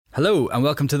Hello and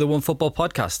welcome to the One Football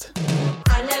Podcast.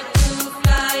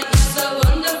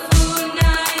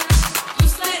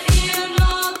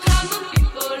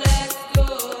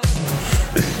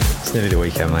 It's nearly the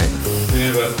weekend, mate.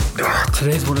 Yeah,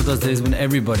 Today's one of those days when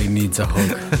everybody needs a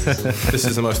hug. this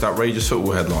is the most outrageous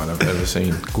football headline I've ever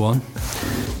seen. Go on.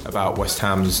 About West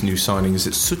Ham's new signing. Is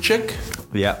it Suchek?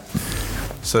 Yeah.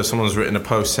 So someone's written a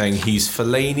post saying he's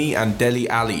Fellaini and Dele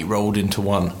Alli rolled into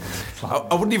one.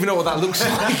 I wouldn't even know what that looks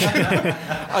like.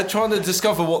 I'm trying to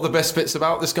discover what the best bits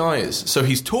about this guy is. So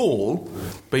he's tall,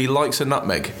 but he likes a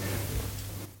nutmeg.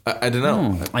 I don't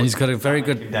know. And he's got a very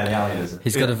good.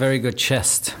 He's got Yeah. a very good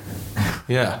chest.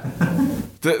 Yeah.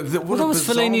 What a was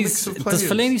bizarre Fellaini's? mix of Does players.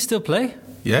 Fellaini still play?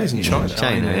 Yeah, he's in China.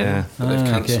 Yeah. But they've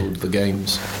Ah, cancelled the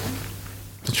games.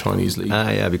 The Chinese league.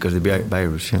 Yeah, because the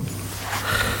virus, yeah.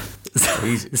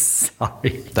 Easy.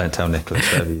 Sorry. Don't tell Nicholas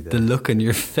whatever you do. The look on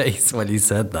your face when you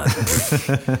said that.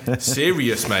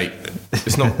 Serious, mate.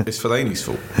 It's not. It's Fellaini's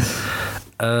fault.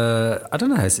 I don't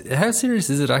know. How serious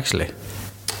is it actually?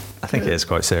 I think it is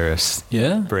quite serious.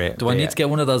 Yeah? Brit, Do I need to get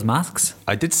one of those masks?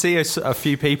 I did see a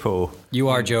few people You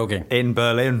are joking. in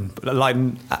Berlin, like,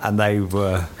 and they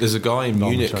were... There's a guy in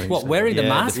Munich. What, wearing the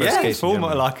mask? Yeah, it's full,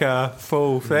 like a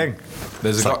full thing.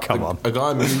 There's It's a guy, like, come on. a guy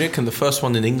in Munich, and the first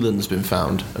one in England's been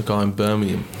found. A guy in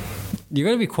Birmingham. You're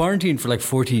going to be quarantined for like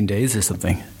 14 days or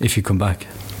something if you come back.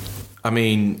 I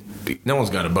mean, no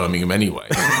one's going to Birmingham anyway.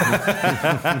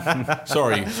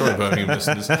 sorry, Birmingham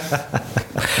listeners.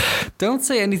 Don't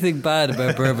say anything bad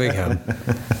about Birmingham. To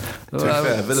be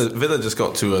fair, Villa just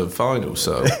got to a final,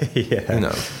 so you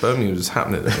know, Birmingham is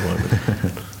happening at the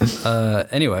moment.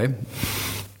 Anyway,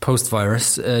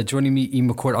 post-virus, joining me,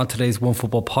 Ian McCourt, on today's One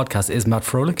Football Podcast is Matt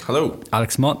Frohlich. Hello.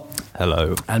 Alex Mott.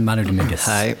 Hello. And Manu Dominguez.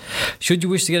 Hi. Should you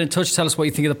wish to get in touch, tell us what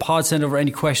you think of the pod, send over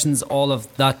any questions, all of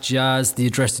that jazz. The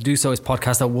address to do so is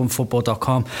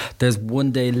podcast@onefootball.com. There's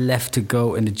 1 day left to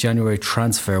go in the January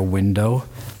transfer window.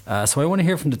 So I want to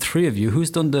hear from the three of you. Who's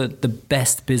done the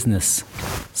best business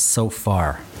so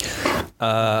far?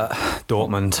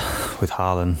 Dortmund with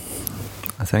Haaland,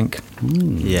 I think.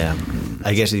 Yeah,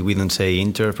 I guess if we don't say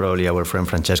Inter, probably our friend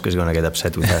Francesco is going to get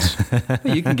upset with us.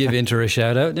 Well, you can give Inter a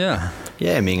shout out, yeah.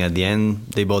 Yeah, I mean, at the end,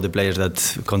 they bought the players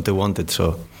that Conte wanted,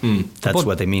 so that's But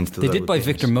what it means to They do did with buy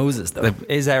business. Victor Moses, though.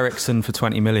 Is Ericsson for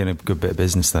 20 million a good bit of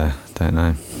business there? Don't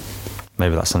know.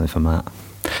 Maybe that's something for Matt.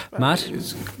 Matt, Did you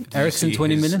Ericsson, see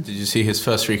 20 million? Did you see his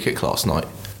first free kick last night?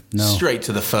 No. Straight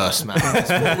to the first man. That's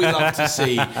what we love to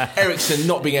see. Ericsson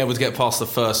not being able to get past the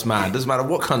first man. Doesn't matter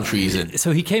what country he's in.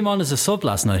 So he came on as a sub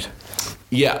last night.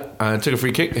 Yeah, took a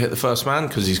free kick, hit the first man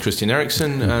because he's Christian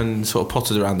Eriksen, and sort of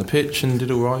potted around the pitch and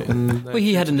did all right. And Well,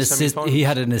 he had an assist. He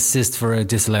had an assist for a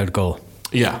disallowed goal.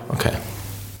 Yeah, okay.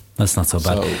 That's not so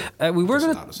bad. So, we were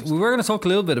going to talk a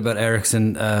little bit about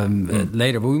Eriksen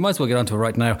later, but we might as well get onto it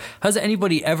right now. Has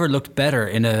anybody ever looked better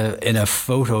in a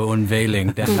photo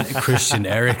unveiling than Christian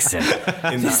Eriksen?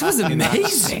 This was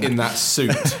amazing. In that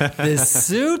suit. The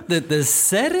suit, the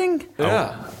setting.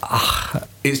 Yeah.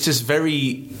 It's just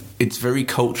it's very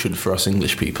cultured for us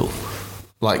English people.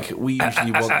 Like, we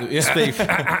usually want...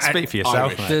 Speak for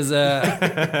yourself, mate. There's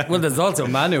there's also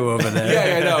Manu over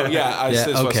there. That's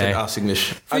what I said, us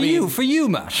English. For you,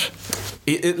 Matt.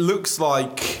 It looks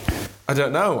like... I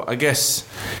don't know. I guess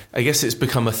it's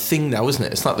become a thing now, isn't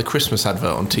it? It's like the Christmas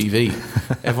advert on TV.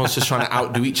 Everyone's just trying to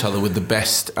outdo each other with the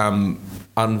best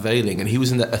unveiling. And he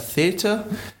was in a theatre,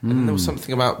 and there was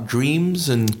something about dreams.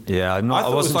 And Yeah, I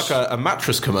thought it was like a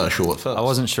mattress commercial at first. I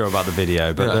wasn't sure about the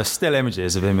video, but Yeah. there's still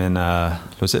images of him in,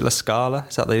 was it La Scala?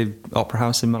 Is that the opera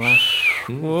house in Milan?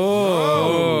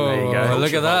 Whoa! There you go.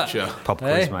 Look at that. Culture. Pop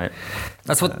Hey. quiz, mate.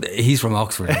 That's what he's from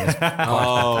Oxford.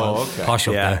 Oh, okay. Posh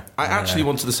up Yeah. there. I actually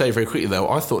wanted to say very quickly, though,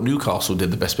 I thought Newcastle did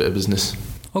the best bit of business.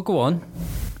 Oh, go on.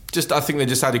 I think they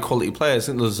just added quality players. I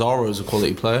think Lazaro's a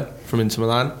quality player from Inter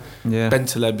Milan. Yeah.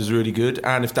 Bentaleb is really good.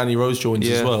 And if Danny Rose joins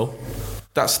as Yeah. well,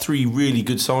 that's three really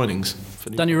good signings. For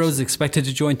Danny Rose is expected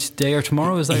to join today or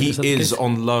tomorrow. Is that He is that the is case?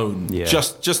 on loan. Yeah.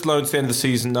 Just loan to the end of the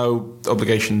season. No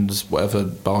obligations, whatever,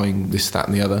 buying this, that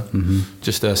and the other.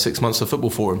 Just 6 months of football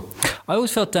for him. I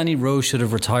always felt Danny Rose should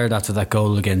have retired after that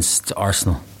goal against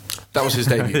Arsenal. That was his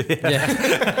debut.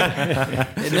 Yeah.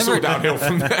 It's all downhill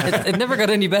from there. It never got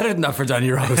any better than that for Danny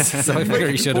Rose, so I figure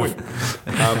he should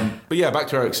have. But yeah, back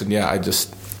to Eriksen. Yeah,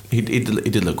 he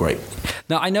did look great.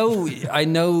 Now I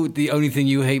know the only thing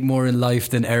you hate more in life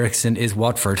than Eriksen is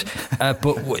Watford, but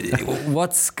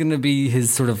what's going to be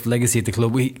his sort of legacy at the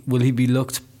club? Will he be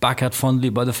looked back at fondly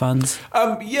by the fans?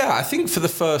 Yeah, I think for the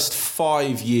first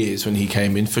 5 years when he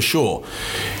came in, for sure.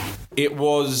 It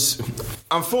was,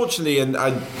 unfortunately, and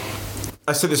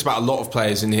I said this about a lot of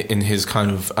players in his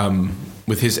kind of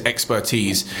with his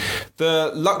expertise.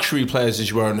 The luxury players, as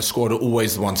you were in the squad, are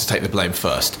always the ones to take the blame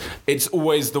first. It's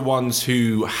always the ones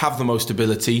who have the most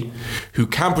ability, who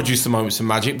can produce the moments of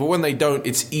magic, but when they don't,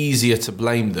 it's easier to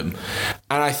blame them.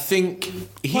 And I think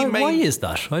why is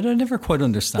that? I never quite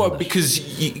understand. Well, because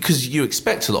you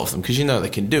expect a lot of them, because you know they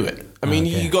can do it. I mean,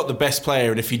 you got the best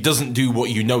player, and if he doesn't do what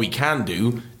you know he can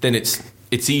do, then it's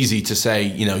easy to say,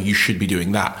 you should be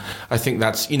doing that. I think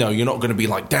that's, you're not going to be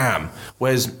like, damn,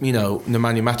 where's,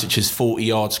 Nemanja Matic's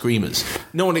 40-yard screamers?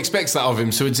 No one expects that of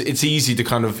him, so it's easy to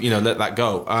kind of, let that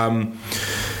go.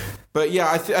 But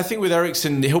yeah, I think with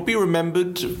Eriksen, he'll be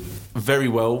remembered very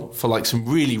well for like some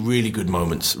really, really good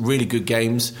moments, really good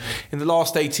games. In the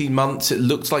last 18 months, it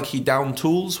looked like he downed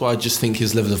tools, where I just think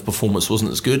his level of performance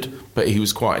wasn't as good, but he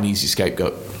was quite an easy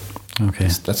scapegoat. Okay.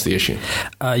 That's the issue.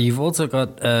 You've also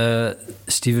got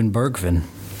Steven Bergwijn.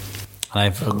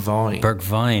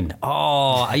 Bergwijn.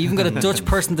 Oh, I even got a Dutch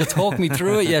person to talk me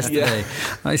through it yesterday.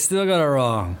 Yeah. I still got it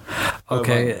wrong.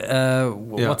 Okay,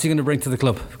 what's he going to bring to the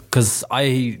club? Because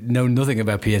I know nothing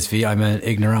about PSV. I'm an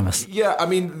ignoramus. Yeah, I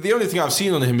mean, the only thing I've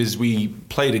seen on him is we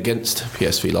played against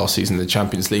PSV last season in the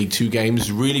Champions League. 2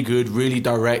 games, really good, really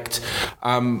direct.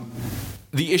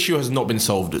 The issue has not been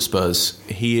solved at Spurs.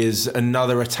 He is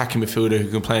another attacking midfielder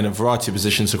who can play in a variety of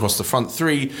positions across the front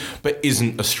 3, but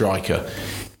isn't a striker.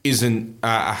 Isn't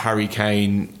a Harry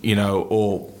Kane,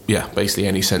 or basically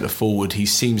any centre forward. He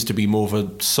seems to be more of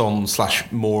a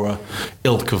Son/Mora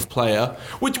ilk of player,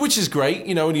 which is great,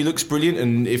 and he looks brilliant.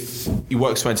 And if he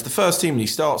works way into the first team and he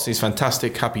starts, he's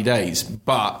fantastic, happy days.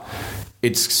 But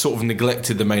it's sort of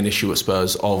neglected the main issue at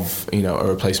Spurs of, a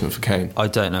replacement for Kane. I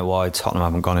don't know why Tottenham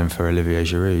haven't gone in for Olivier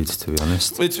Giroud, to be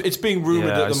honest. It's being rumoured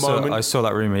at the moment. I saw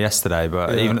that rumour yesterday,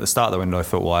 but even at the start of the window, I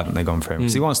thought, why haven't they gone for him?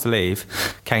 Because he wants to leave.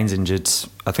 Kane's injured.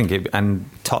 I think and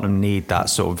Tottenham need that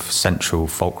sort of central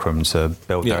fulcrum to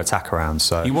build their attack around.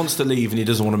 So he wants to leave and he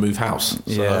doesn't want to move house.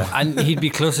 So. Yeah, and he'd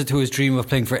be closer to his dream of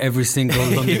playing for every single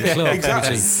London club.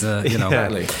 Exactly. Which is,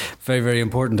 exactly. Very, very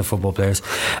important to football players.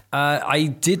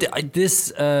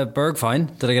 This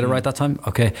Bergwijn, did I get it right that time?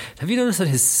 Okay. Have you noticed that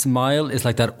his smile is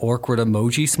like that awkward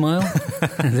emoji smile?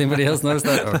 Has anybody else noticed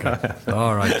that? Okay.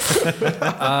 All right.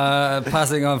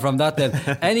 Passing on from that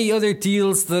then. Any other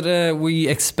deals that we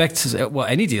expect,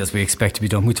 any deals we expect to be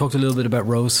done? We talked a little bit about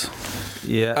Rose.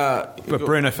 Yeah, but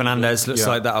Bruno Fernandes looks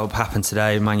like that'll happen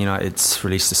today. Man United's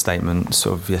released a statement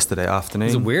sort of yesterday afternoon.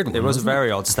 It was a weird one. It was a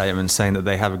very odd statement saying that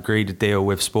they have agreed a deal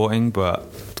with Sporting, but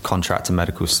contract and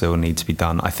medical still need to be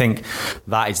done. I think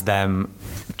that is them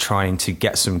trying to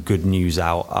get some good news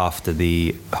out after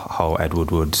the whole Ed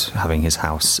Woodward having his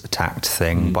house attacked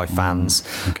thing by fans.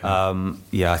 Okay.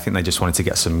 I think they just wanted to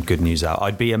get some good news out.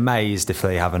 I'd be amazed if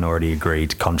they haven't already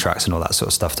agreed contracts and all that sort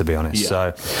of stuff, to be honest.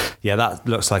 So that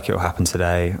looks like it will happen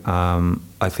today.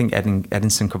 I think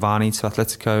Edinson Cavani to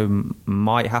Atletico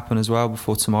might happen as well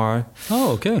before tomorrow.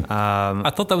 Oh, okay.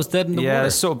 I thought that was dead in the water.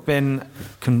 There's sort of been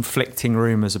conflicting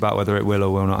rumours about whether it will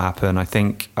or will not happen. I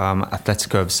think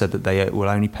Atletico have said that they will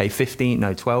only pay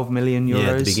 12 million euros.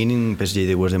 Yeah, at the beginning, PSG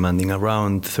they was demanding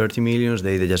around 30 million.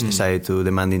 They just decided to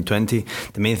demand in 20.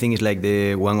 The main thing is like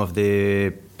one of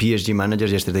the PSG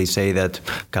managers yesterday say that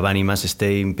Cavani must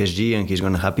stay in PSG and he's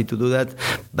going to happy to do that.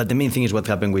 But the main thing is what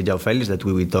happened with João Félix that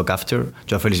we will talk after.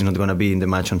 João Félix is not going to be in the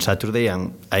match on Saturday,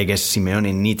 and I guess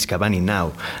Simeone needs Cavani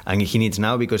now. And he needs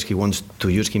now because he wants to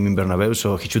use him in Bernabeu,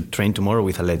 so he should train tomorrow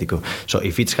with Atletico. So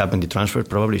if it's happened, the transfer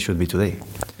probably should be today.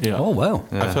 Yeah. Oh, wow.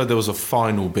 Yeah. I've heard there was a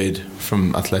final bid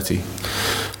from Atleti.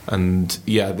 And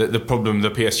the problem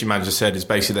the PSG manager said is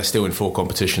basically they're still in 4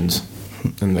 competitions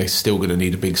and they're still going to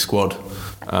need a big squad.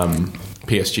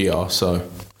 PSG are, so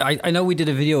I know we did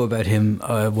a video about him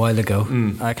a while ago.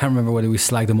 I can't remember whether we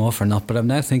slagged him off or not, but I'm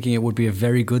now thinking it would be a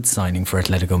very good signing for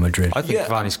Atletico Madrid. I think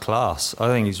Cavani's class. I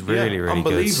think he's really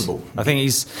unbelievable. Good. I think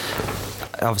he's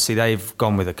obviously they've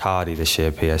gone with Icardi this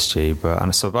year, PSG,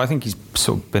 but I think he's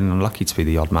sort of been unlucky to be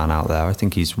the odd man out there. I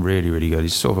think he's really, really good.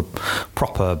 He's sort of a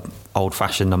proper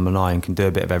old-fashioned number 9, can do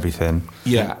a bit of everything.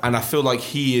 Yeah, and I feel like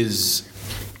he is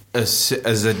as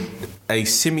a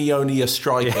Simeone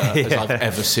striker as I've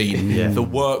ever seen. The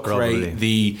work rate,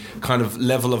 the kind of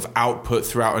level of output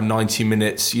throughout a 90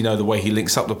 minutes, the way he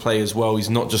links up the play as well. He's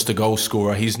not just a goal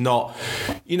scorer. He's not,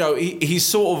 he's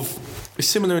sort of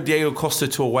similar to Diego Costa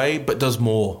to a way, but does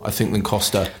more, I think, than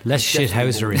Costa. Less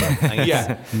shithousery.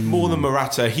 More than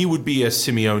Morata. He would be a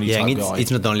Simeone type guy. It's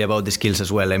not only about the skills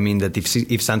as well. I mean that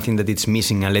if something that it's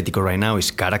missing Atletico right now is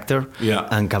character,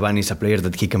 and Cavani is a player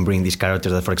that he can bring this character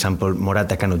that, for example,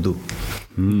 Morata cannot do.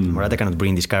 Morata cannot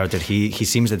bring this character. He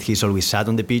seems that he's always sad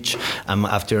on the pitch.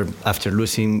 After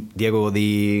losing Diego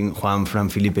Godin, Juan Fran,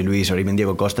 Felipe Luis, or even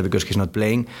Diego Costa because he's not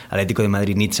playing, Atlético de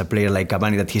Madrid needs a player like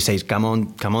Cavani that he says, come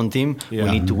on team, we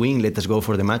need to win, let us go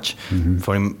for the match.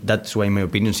 For him, that's why in my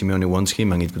opinion Simeone wants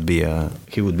him, and it would be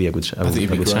he would be a good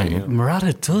sign. Yeah.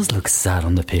 Morata does look sad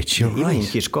on the pitch. You're even right.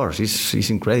 He scores. He's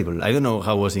incredible. I don't know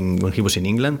how was when he was in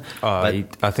England. I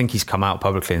think he's come out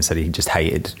publicly and said he just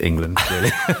hated England.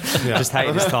 Really, just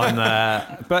hated his time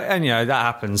there. But that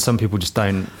happens. Some people just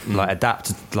don't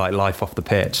adapt to life off the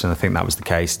pitch, and I think that was the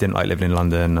case. He didn't like living in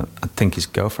London. I think his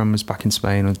girlfriend was back in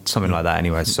Spain or something like that.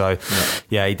 Anyway, so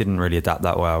he didn't really adapt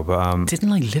that well. But didn't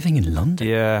like living in London.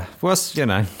 Yeah, well, it's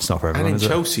not for everyone. And in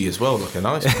Chelsea as well, like a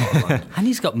nice part of London. And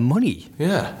he's got money.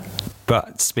 Yeah.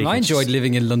 But I enjoyed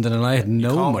living in London, and I had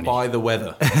no money. You can't buy the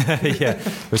weather. Yeah.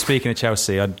 But speaking of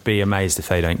Chelsea, I'd be amazed if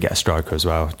they don't get a striker as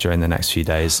well during the next few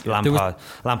days.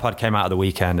 Lampard came out of the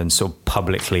weekend and sort of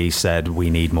publicly said we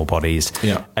need more bodies.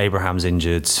 Yeah. Abraham's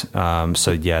injured,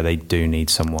 so they do need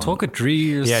someone. Talk of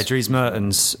Dries. Yeah, Dries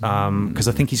Mertens, because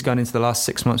I think he's going into the last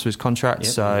 6 months of his contract.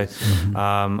 Yep. So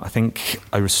I think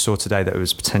I saw today that it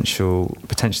was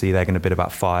potentially they're going to bid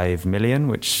about 5 million,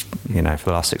 which for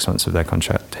the last 6 months of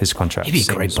his contract. He'd be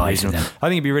a great buy for them. I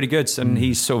think he'd be really good, and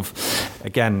he's sort of,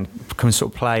 again, can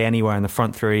sort of play anywhere in the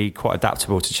front three, quite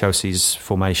adaptable to Chelsea's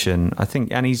formation. I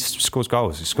think, and he scores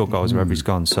goals. He scored goals wherever he's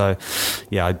gone. So,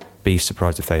 I'd be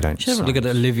surprised if they don't. You should have a look at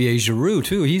Olivier Giroud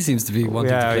too. He seems to be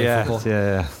wanting to play football.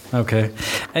 Yeah. Okay.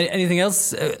 Anything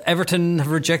else? Everton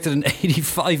have rejected an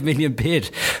 85 million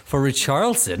bid for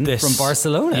Richarlison from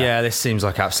Barcelona. Yeah, this seems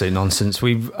like absolute nonsense.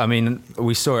 We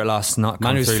saw it last night.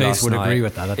 Manu's face would agree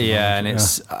with that.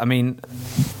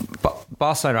 But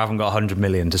Barcelona haven't got 100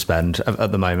 million to spend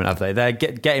at the moment, have they? They're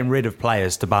getting rid of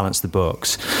players to balance the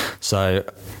books. So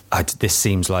this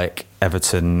seems like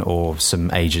Everton or some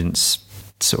agents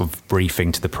sort of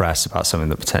briefing to the press about something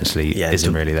that potentially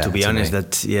isn't really there. To be honest,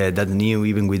 that new,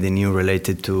 even with the new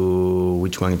related to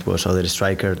which one it was, other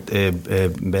striker,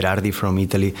 Berardi from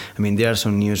Italy. I mean, there are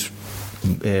some news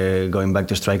going back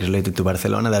to strikers related to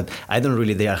Barcelona that I don't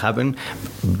really they are happening,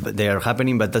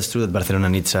 but that's true that Barcelona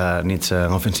needs an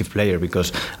offensive player,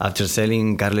 because after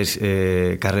selling Carles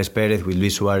Perez with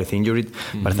Luis Suarez injured,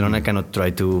 Barcelona cannot try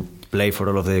to play for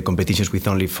all of the competitions with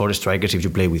only 4 strikers. If you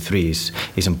play with 3,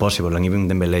 it's impossible, and even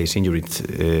Dembélé is injured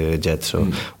yet.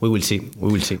 So we will see.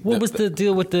 What was the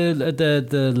deal with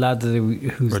the lad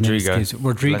whose Rodrigo? Name is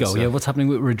Rodrigo. Yeah, what's happening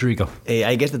with Rodrigo?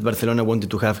 I guess that Barcelona wanted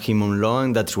to have him on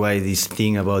loan. That's why this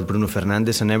thing about Bruno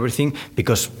Fernandes and everything,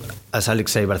 because as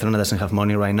Alex said, Barcelona doesn't have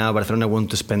money right now. Barcelona want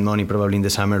to spend money probably in the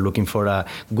summer looking for a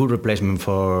good replacement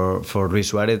for Luis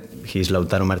Suarez. He's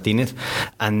Lautaro Martinez,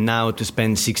 and now to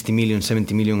spend 60 million,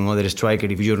 70 million on other striker,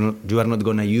 if you are not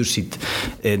going to use it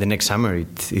the next summer,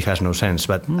 it has no sense.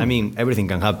 But I mean, everything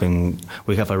can happen.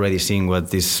 We have already seen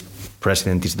what this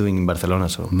president is doing in Barcelona.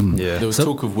 So there was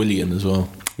talk of Willian as well.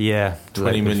 Yeah,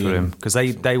 20 million, because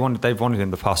they've wanted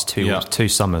him the past two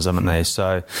summers, haven't they?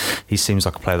 So he seems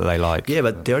like a player that they like. Yeah,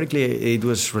 but theoretically it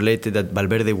was related that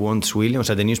Valverde wants William.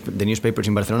 So the newspapers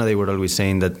in Barcelona, they were always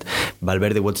saying that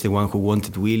Valverde was the one who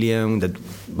wanted William, that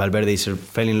Valverde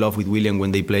fell in love with William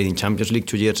when they played in Champions League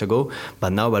 2 years ago,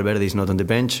 but now Valverde is not on the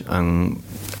bench, and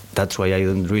that's why I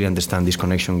don't really understand this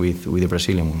connection with the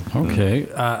Brazilian one. Okay,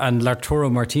 and Lautaro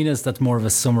Martinez, that's more of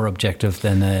a summer objective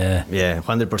than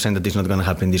 100% that is not going to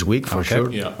happen this week for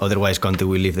sure. Yeah. Otherwise, Conte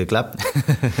will leave the club.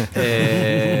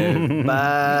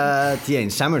 But in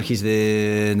summer he's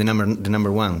the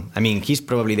number one. I mean, he's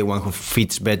probably the one who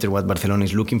fits better what Barcelona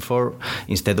is looking for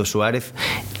instead of Suarez.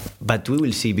 But we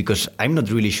will see, because I'm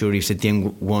not really sure if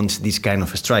Setien wants this kind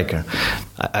of a striker.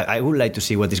 I would like to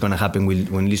see what is going to happen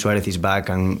when Luis Suarez is back,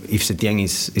 and if Setien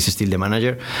is still the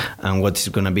manager, and what's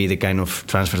going to be the kind of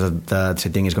transfer that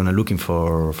Setien is going to looking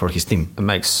for his team. It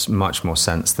makes much more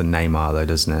sense than Neymar, though,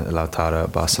 doesn't it? Lautaro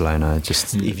at Barcelona.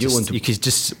 Just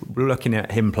looking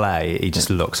at him play, he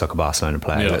just looks like a Barcelona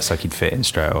player. It looks like he'd fit in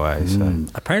straight away. So.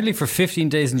 Apparently, for 15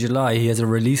 days in July, he has a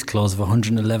release clause of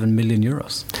 111 million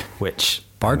euros. Which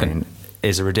bargain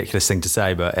is a ridiculous thing to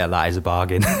say, but that is a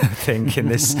bargain. I think in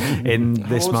this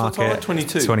market.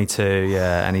 22,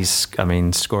 yeah, and he's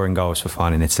scoring goals for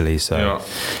fun in Italy. So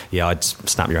I'd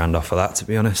snap your hand off for that, to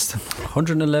be honest.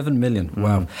 111 million.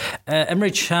 Wow.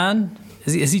 Emre Can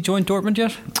Has he joined Dortmund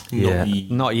yet?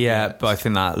 Not yet, but I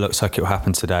think that looks like it will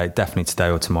happen today. Definitely today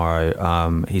or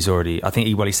tomorrow. He's already. I think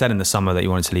he said in the summer that he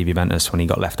wanted to leave Juventus when he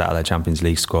got left out of their Champions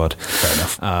League squad. Fair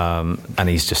enough. And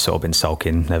he's just sort of been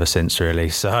sulking ever since, really.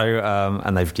 So,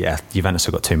 and Juventus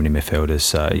have got too many midfielders.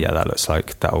 So that looks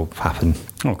like that will happen.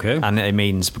 Okay. And it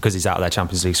means because he's out of their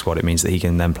Champions League squad, it means that he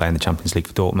can then play in the Champions League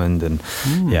for Dortmund, and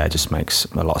it just makes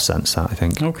a lot of sense. That I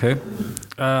think. Okay.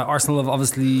 Arsenal have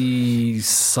obviously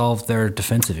solved their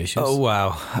defensive issues. Oh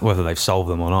wow! Whether they've solved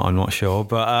them or not, I'm not sure.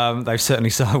 But they've certainly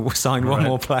signed one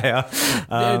more player.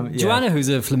 Joanna, who's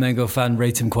a Flamengo fan,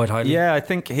 rates him quite highly. Yeah, I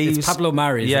think it's Pablo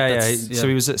Mari. So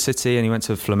he was at City and he went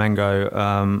to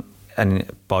Flamengo,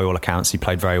 and by all accounts, he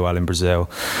played very well in Brazil.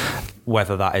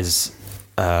 Whether that is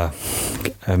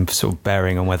sort of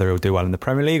bearing on whether he'll do well in the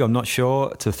Premier League, I'm not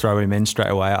sure. To throw him in straight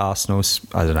away at Arsenal's,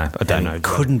 I don't know.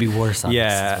 Couldn't be worse.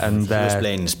 Yeah, and he was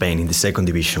playing in Spain in the second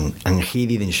division, and he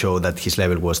didn't show that his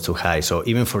level was too high. So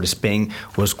even for Spain,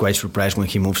 was quite surprised when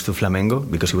he moves to Flamengo,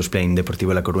 because he was playing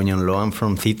Deportivo La Coruña on loan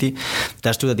from City.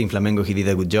 That's true that in Flamengo he did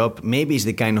a good job. Maybe he's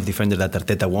the kind of defender that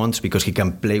Arteta wants, because he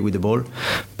can play with the ball.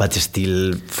 But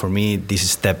still, for me, this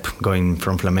step going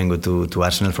from Flamengo to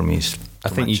Arsenal for me is I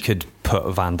think you could put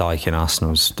Van Dijk in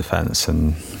Arsenal's defence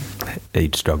and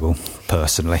he'd struggle,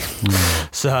 personally.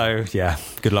 So,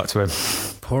 good luck to him.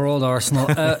 Poor old Arsenal.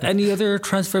 Any other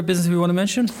transfer business we want to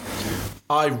mention?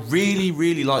 I really,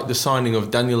 really like the signing of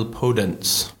Daniel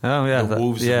Podence. Oh, yeah. The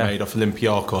Wolves have made off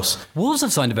Olympiacos. Wolves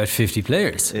have signed about 50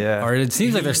 players. Yeah. Or it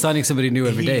seems like they're signing somebody new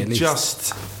every day, at least.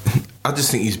 I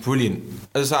just think he's brilliant.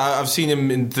 As I've seen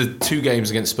him in the 2 games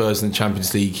against Spurs in the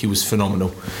Champions League. He was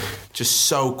phenomenal. Just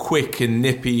so quick and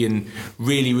nippy and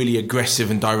really, really aggressive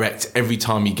and direct every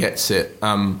time he gets it.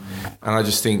 And I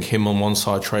just think him on one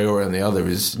side, Traore on the other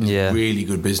is really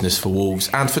good business for Wolves.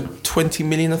 And for 20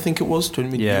 million, I think it was. 20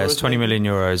 million euros, it's 20 million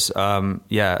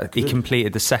euros. He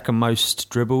completed the second most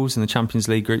dribbles in the Champions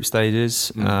League group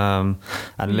stages. And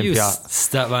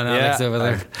Statman Alex over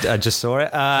there. I just saw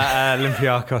it.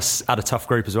 Olympiacos had a tough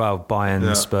group as well.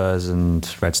 Bayern, Spurs and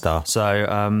Red Star.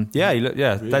 So, they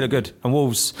look good. And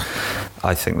Wolves,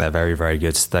 I think they're very, very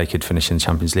good. They could finish in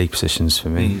Champions League positions for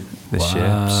me this year,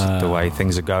 the way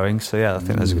things are going. So, I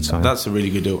think that's a good sign. That's a really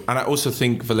good deal. And I also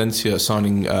think Valencia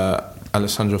signing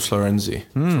Alessandro Florenzi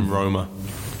from Roma.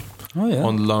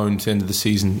 On loan to the end of the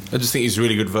season. I just think he's a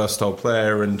really good, versatile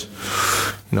player, and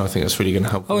I think that's really going to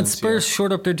help. And Spurs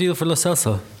shored up their deal for Lo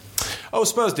Celso. Oh,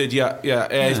 Spurs did,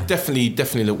 It's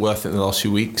definitely looked worth it in the last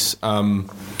few weeks.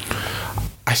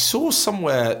 I saw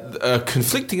somewhere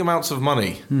conflicting amounts of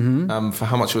money for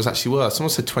how much it was actually worth. Someone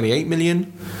said 28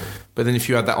 million, but then if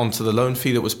you add that onto the loan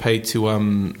fee that was paid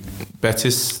to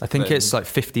Betis, I think it's like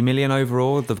 50 million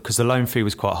overall, because the loan fee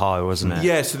was quite high, wasn't it?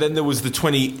 Yeah, so then there was the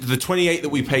 28 that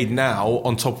we paid now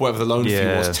on top of whatever the loan fee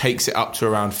was, takes it up to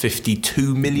around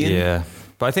 52 million. Yeah.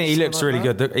 But I think he looks really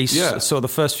good. So the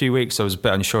first few weeks I was a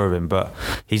bit unsure of him, but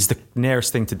he's the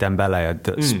nearest thing to Dembele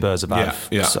that Spurs have had,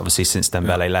 obviously since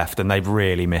Dembele left, and they've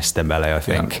really missed Dembele, I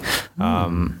think.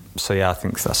 I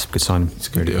think that's a good sign. It's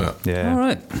good. All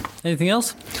right. Anything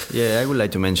else? Yeah, I would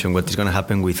like to mention what is going to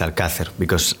happen with Alcácer,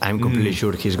 because I'm completely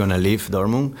sure he's going to leave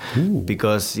Dortmund.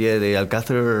 Because the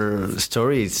Alcácer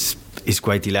story is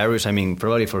quite hilarious. I mean,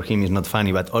 probably for him it's not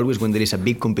funny, but always when there is a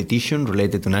big competition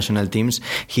related to national teams,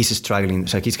 he's struggling.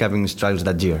 So he's having struggles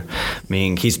that year. I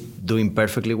mean, he's doing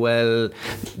perfectly well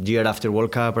year after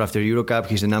World Cup or after Euro Cup.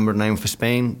 He's the number 9 for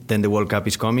Spain. Then the World Cup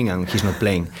is coming and he's not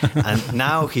playing. And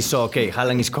now he saw,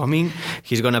 Haaland is coming.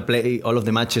 He's going to play all of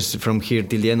the matches from here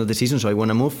till the end of the season, so I want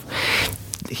to move.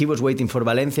 He was waiting for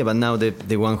Valencia, but now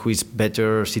the one who is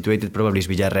better situated probably is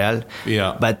Villarreal.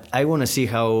 Yeah. But I want to see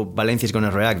how Valencia is going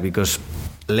to react, because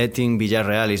letting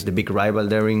Villarreal, is the big rival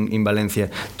there in Valencia,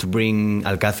 to bring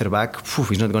Alcácer back,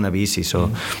 it's not going to be easy. So,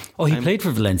 he played for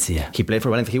Valencia. He played for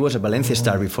Valencia. He was a Valencia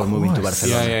star before moving to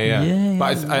Barcelona. Yeah.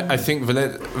 But I think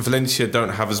Valencia don't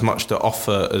have as much to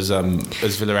offer as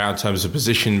Villarreal in terms of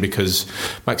position, because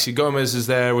Maxi Gomez is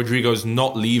there, Rodrigo's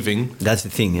not leaving. That's the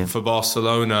thing, for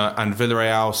Barcelona, and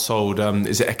Villarreal sold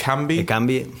is it Ekambi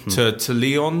to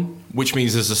Lyon, which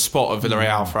means there's a spot at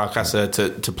Villarreal for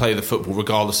Alcácer to play the football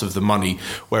regardless of the money,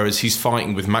 whereas he's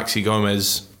fighting with Maxi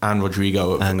Gomez and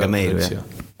Rodrigo at Valencia.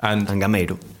 And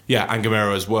Gameiro. Yeah, and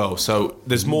Gamero as well. So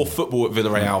there's more football at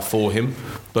Villarreal for him,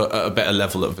 but at a better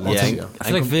level at Valencia. I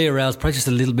feel like Villarreal is probably just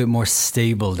a little bit more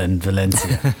stable than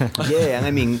Valencia. And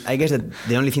I mean, I guess that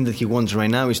the only thing that he wants right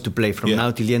now is to play from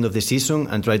now till the end of the season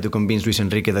and try to convince Luis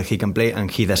Enrique that he can play,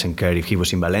 and he doesn't care if he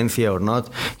was in Valencia or not.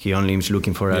 He only is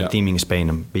looking for a team in Spain,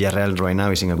 and Villarreal right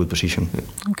now is in a good position.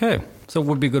 Okay, so it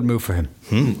would be a good move for him.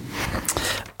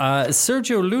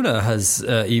 Sergio Luna has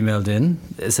emailed in.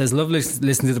 It says, lovely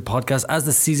listening to the podcast. As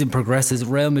the season progresses,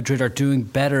 Real Madrid are doing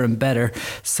better and better.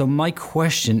 So my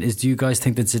question is, do you guys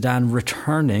think that Zidane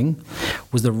returning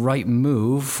was the right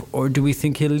move, or do we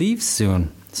think he'll leave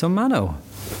soon? So Manu,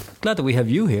 glad that we have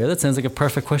you here. That sounds like a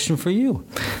perfect question for you.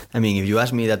 I mean, if you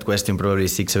asked me that question probably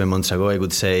 6-7 months ago, I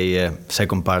would say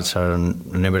second parts are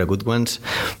never good ones.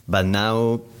 But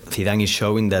now Zidane is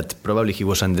showing that probably he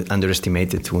was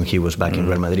underestimated when he was back in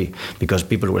Real Madrid, because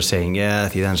people were saying, yeah,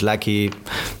 Zidane's lucky,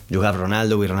 you have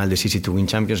Ronaldo, with Ronaldo it's easy to win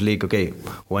Champions League. Okay,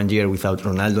 1 year without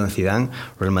Ronaldo and Zidane,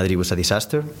 Real Madrid was a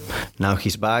disaster. Now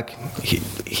he's back.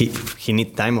 He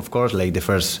need time, of course, like the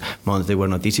first months they were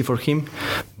not easy for him,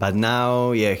 but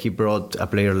now, yeah, he brought a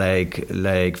player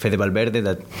like Fede Valverde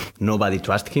that nobody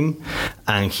trusts him,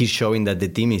 and he's showing that the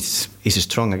team is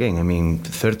strong again. I mean,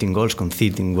 13 goals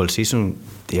conceding goal season,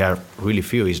 they are really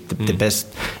few. It's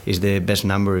the best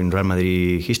number in Real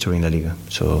Madrid history in LaLiga.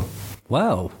 So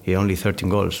wow, he only 13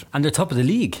 goals. And they're top of the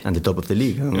league. And the top of the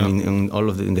league. I mean, in all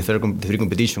of the three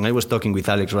competition. I was talking with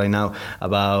Alex right now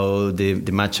about the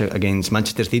match against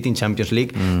Manchester City in Champions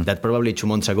League. That probably 2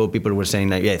 months ago people were saying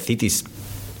like, yeah, City's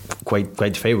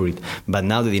quite favorite, but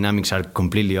now the dynamics are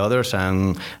completely others,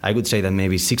 and I would say that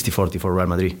maybe 60-40 for Real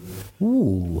Madrid.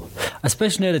 Ooh,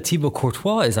 especially now that Thibaut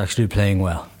Courtois is actually playing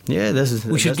well. Yeah,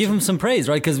 we should give him some praise,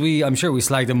 right? Because I'm sure we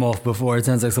slagged him off before. It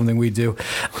sounds like something we do,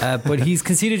 but he's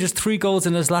conceded just 3 goals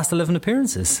in his last 11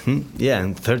 appearances. Yeah,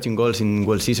 and 13 goals in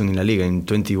goal season in La Liga in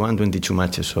 22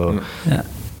 matches. So yeah.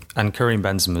 And Karim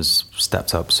Benzema's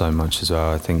stepped up so much as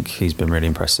well. I think he's been really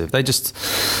impressive.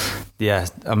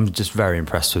 I'm just very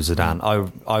impressed with Zidane.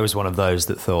 I was one of those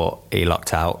that thought he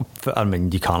lucked out. I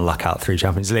mean, you can't luck out 3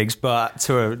 Champions Leagues, but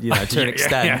to an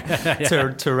extent,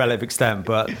 to a relative extent.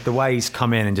 But the way he's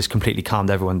come in and just completely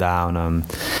calmed everyone down,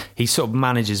 he sort of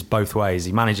manages both ways.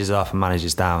 He manages up and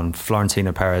manages down.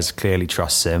 Florentino Perez clearly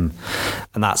trusts him,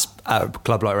 and that's at a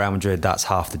club like Real Madrid. That's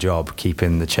half the job: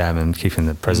 keeping the chairman, keeping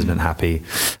the president happy.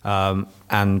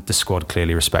 And the squad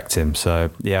clearly respect him. So,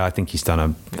 yeah, I think he's done a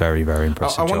very, very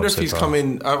impressive job. I wonder if he's come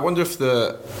in. I wonder if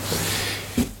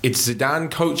it's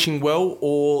Zidane coaching well,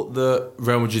 or the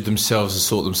Real Madrid themselves have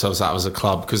sorted themselves out as a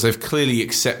club, because they've clearly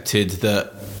accepted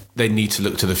that they need to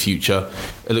look to the future.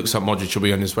 It looks like Modric will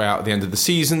be on his way out at the end of the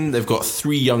season. They've got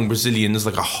 3 young Brazilians,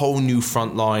 like a whole new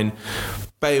front line.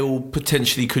 Bale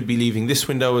potentially could be leaving this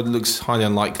window. It looks highly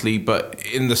unlikely, but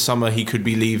in the summer he could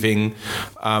be leaving.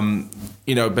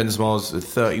 Benzema's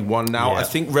 31 now. Yeah. I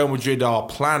think Real Madrid are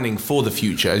planning for the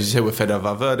future. As you said, with Fede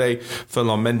Valverde,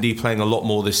 Ferland Mendy playing a lot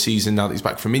more this season now that he's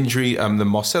back from injury than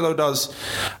Marcelo does,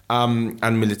 and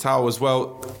Militao as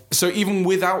well. So even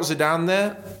without Zidane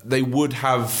there, they would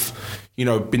have,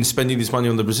 been spending this money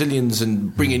on the Brazilians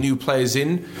and bringing new players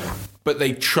in. But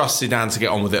they trust Zidane to get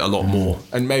on with it a lot more.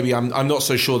 And maybe I'm not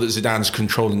so sure that Zidane's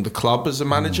controlling the club as a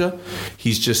manager.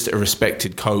 He's just a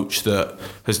respected coach that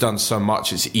has done so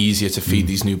much. It's easier to feed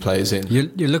these new players in.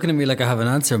 You're looking at me like I have an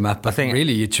answer, Matt. But I think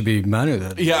really it should be Manu.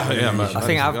 Then. Yeah, man. I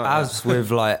think as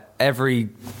with like every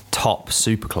top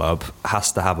super club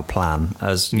has to have a plan,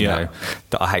 as you know,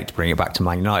 that I hate to bring it back to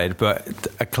Man United, but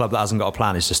a club that hasn't got a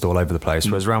plan is just all over the place.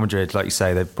 Whereas Real Madrid, like you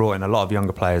say, they've brought in a lot of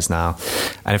younger players now,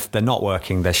 and if they're not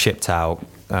working, they're shipped out.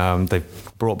 They've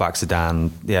brought back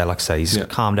Zidane. Yeah, like I say, he's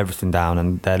calmed everything down,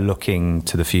 and they're looking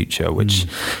to the future, which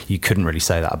you couldn't really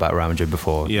say that about Real Madrid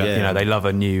before. Yeah. They love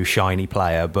a new shiny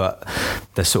player, but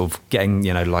they're sort of getting,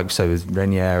 like so with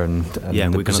Renier and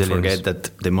we cannot forget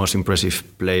that the most impressive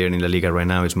player in La Liga right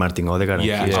now is Martin Odegaard.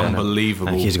 Yeah, unbelievable.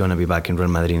 And he's going to be back in Real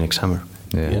Madrid next summer.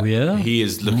 Yeah. Oh, yeah? He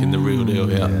is looking the real deal,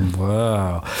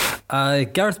 Wow.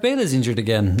 Gareth Bale is injured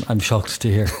again, I'm shocked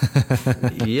to hear.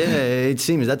 Yeah, it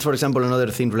seems. That's, for example, another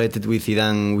thing related with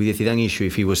Zidane, with the Zidane issue,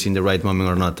 if he was in the right moment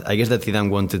or not. I guess that Zidane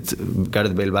wanted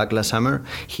Gareth Bale back last summer.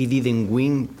 He didn't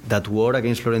win that war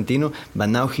against Florentino, but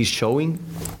now he's showing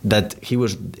that he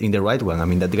was in the right one. I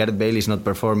mean, that Gareth Bale is not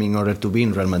performing in order to be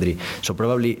in Real Madrid. So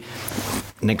probably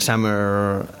next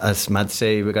summer, as Matt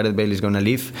say, Gareth Bale is going to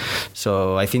leave.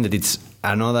 So I think that it's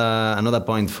another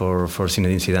point for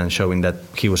Zinedine Zidane, showing that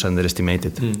he was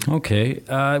underestimated. Okay,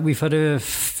 we've had a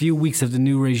few weeks of the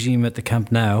new regime at the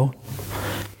Camp Nou.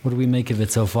 What do we make of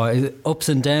it so far? Ups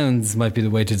and downs might be the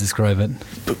way to describe it.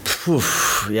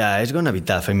 Yeah, it's going to be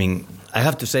tough. I mean, I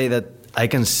have to say that I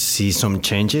can see some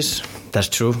changes. That's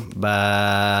true,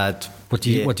 but what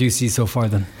do you see so far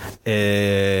then?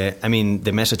 I mean,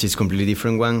 the message is completely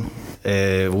different one.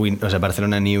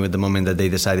 Barcelona knew at the moment that they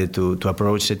decided to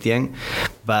approach Setien,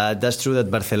 but that's true that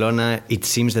Barcelona, it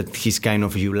seems that he's kind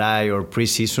of July or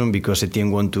pre-season, because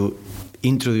Setien want to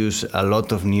introduced a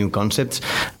lot of new concepts,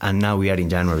 and now we are in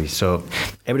January. So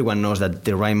everyone knows that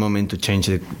the right moment to change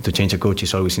a coach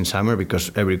is always in summer,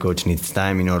 because every coach needs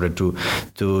time in order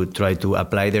to try to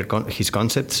apply his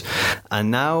concepts.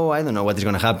 And now I don't know what is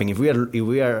going to happen. If we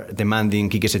are demanding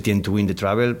Quique Setién to win the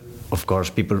treble, of course,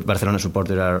 Barcelona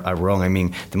supporters are wrong. I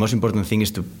mean, the most important thing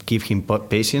is to give him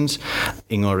patience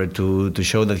in order to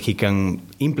show that he can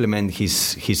implement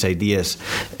his ideas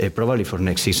probably for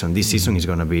next season. This season is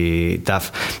going to be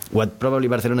tough. What probably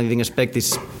Barcelona didn't expect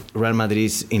is Real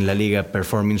Madrid in LaLiga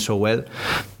performing so well,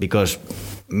 because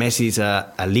Messi is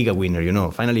a Liga winner, you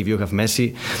know. Finally, if you have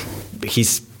Messi,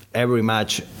 he's every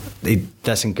match, it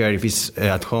doesn't care if he's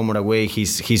at home or away,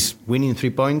 he's winning 3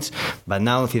 points. But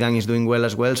now Zidane is doing well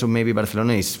as well, so maybe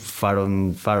Barcelona is far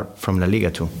from La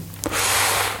Liga too.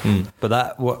 But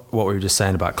that what we were just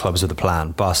saying about clubs with a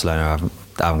plan, Barcelona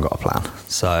haven't got a plan.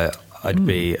 So I'd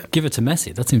be... Give it to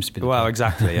Messi, that seems to be the plan.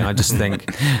 Exactly. And I just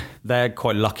think they're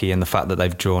quite lucky in the fact that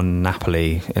they've drawn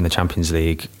Napoli in the Champions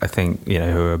League, I think, you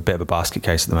know, who are a bit of a basket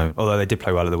case at the moment, although they did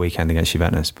play well at the weekend against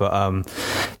Juventus. But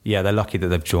they're lucky that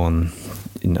they've drawn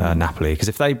Napoli, because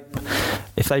if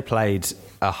they played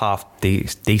a half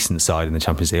decent side in the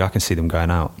Champions League, I can see them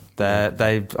going out.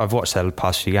 I've watched their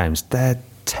past few games. They're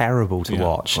terrible to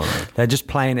watch. Right. They're just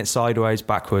playing it sideways,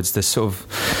 backwards.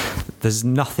 There's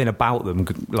nothing about them.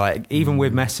 Like, even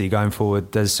with Messi going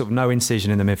forward, there's sort of no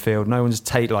incision in the midfield. No one's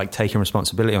taking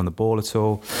responsibility on the ball at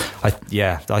all. I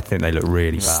think they look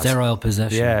really bad. Sterile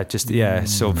possession. Yeah,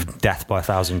 sort of death by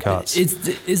 1,000 cuts.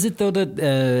 Is it though that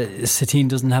Setién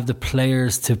doesn't have the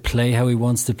players to play how he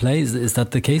wants to play? Is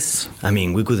that the case? I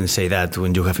mean, we couldn't say that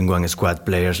when you have in one squad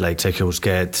players like Sergio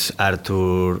Busquets,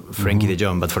 Arthur, Frenkie de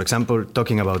Jong. But for example,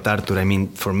 talking about Arthur, I mean,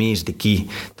 for me is the key,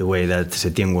 the way that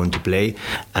Setién wants to play,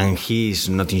 and he is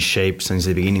not in shape since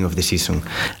the beginning of the season.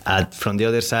 From the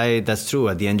other side, that's true.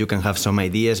 At the end, you can have some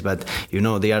ideas, but you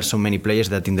know, there are so many players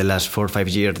that in the last 4 or 5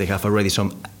 years they have already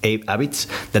some habits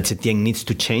that Setién needs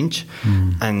to change,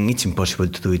 and it's impossible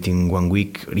to do it in 1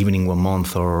 week, or even in 1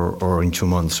 month, or in 2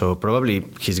 months. So probably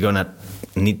he's gonna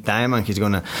need time, and he's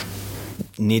gonna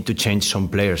need to change some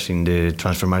players in the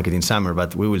transfer market in summer,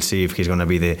 but we will see if he's going to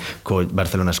be the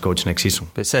Barcelona's coach next season.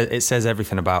 But it says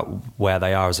everything about where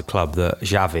they are as a club, that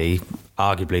Xavi,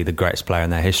 arguably the greatest player in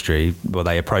their history, well,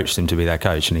 they approached him to be their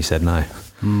coach and he said no.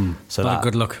 So not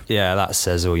good luck. Yeah, that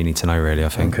says all you need to know, really, I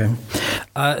think.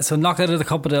 Okay. So knocked out of the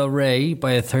Copa del Rey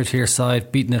by a third-tier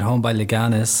side, beaten at home by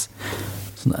Leganes.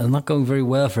 It's not going very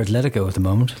well for Atletico at the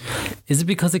moment. Is it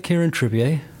because of Kieran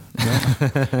Trippier?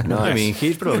 No, I mean,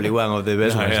 he's probably one of the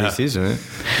best ones this season.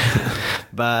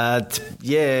 But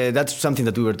yeah, that's something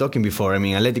that we were talking before. I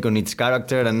mean, Atletico needs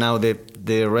character, and now the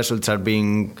results are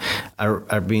being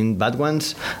bad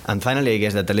ones. And finally, I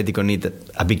guess that Atletico need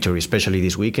a victory, especially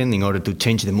this weekend, in order to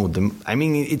change the mood. I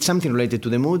mean, it's something related to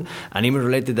the mood, and even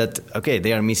related that, okay,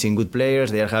 they are missing good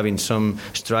players, they are having some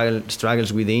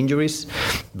struggles with the injuries.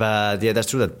 But yeah, that's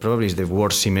true. That probably is the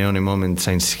worst Simeone moment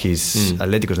since his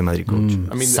Atletico de Madrid coach.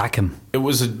 I mean, sack him. It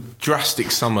was a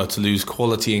drastic summer to lose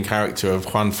quality and character of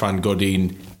Juan-Fran Godin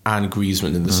and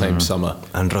Griezmann in the same summer.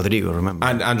 And Rodrigo, remember?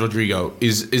 And Rodrigo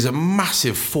is a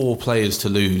massive 4 players to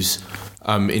lose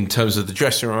in terms of the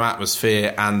dressing room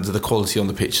atmosphere and the quality on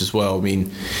the pitch as well. I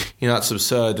mean, you know, that's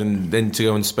absurd. And then to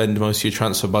go and spend most of your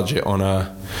transfer budget on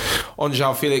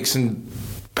João Felix and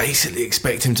basically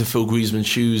expect him to fill Griezmann's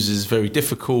shoes is very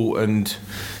difficult. And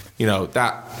you know,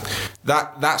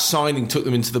 that signing took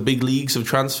them into the big leagues of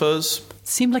transfers.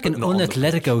 Seemed like an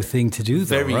un-Atletico thing to do,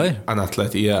 though, very right?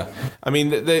 un-Atletico, yeah. I mean,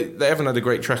 they haven't had a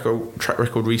great track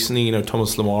record recently. You know,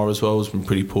 Thomas Lemar as well has been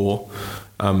pretty poor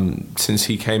since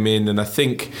he came in. And I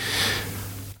think,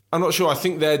 I'm not sure, I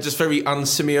think they're just very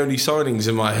un-Simeone signings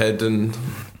in my head, and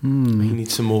he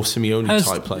needs some more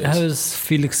Simeone-type players. How's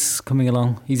Felix coming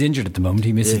along? He's injured at the moment.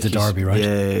 He misses the derby, right?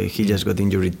 Yeah, he just got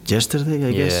injured yesterday,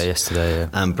 I guess. Yeah, yesterday, yeah.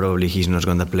 And probably he's not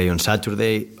going to play on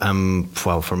Saturday.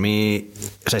 For me,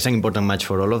 it's an important match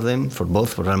for all of them, for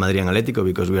both, for Real Madrid and Atletico,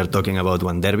 because we are talking about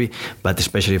one derby, but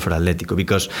especially for Atletico,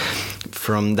 because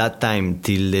from that time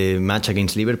till the match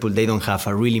against Liverpool, they don't have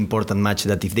a really important match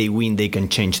that if they win, they can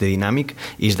change the dynamic.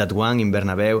 Is that one in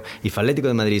Bernabeu? If Atletico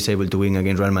de Madrid is able to win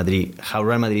against Real Madrid, how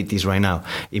Real Madrid is right now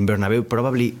in Bernabeu,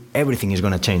 probably everything is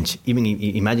going to change. Even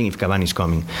imagine if Cavani is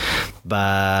coming.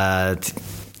 But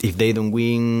if they don't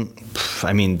win,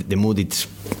 I mean, the mood is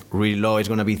really low. It's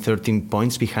going to be 13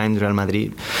 points behind Real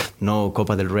Madrid. No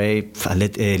Copa del Rey.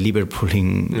 Liverpool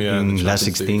in last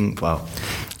 16. Wow,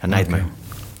 a nightmare. Okay.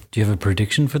 Do you have a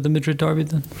prediction for the Madrid derby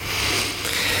then?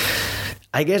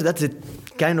 I guess that's the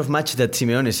kind of match that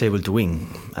Simeone is able to win.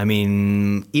 I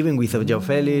mean, even without João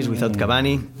Félix, without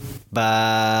Cavani.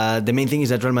 But the main thing is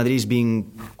that Real Madrid is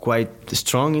being quite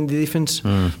strong in the defense.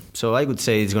 So I would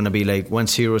say it's going to be like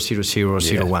 1-0, 0-0,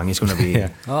 0-1. It's going to be...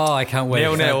 Oh, I can't wait.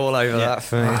 0-0 all over that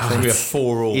for me. It's going to be a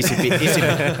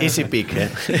 4-all. Easy pick.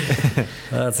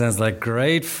 That sounds like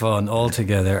great fun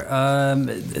altogether.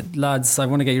 Lads, I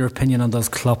want to get your opinion on those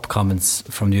Klopp comments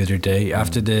from the other day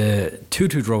after the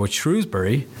 2-2 draw with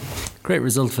Shrewsbury. Great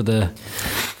result for the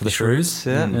Shrews.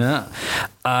 Yeah.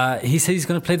 He said he's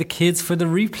going to play the kids for the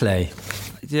replay.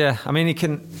 Yeah, I mean,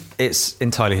 it's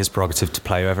entirely his prerogative to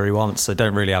play whoever he wants. I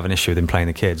don't really have an issue with him playing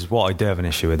the kids. What I do have an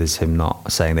issue with is him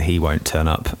not saying that he won't turn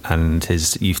up and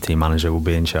his youth team manager will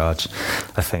be in charge.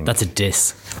 I think that's a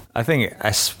diss. I think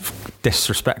it's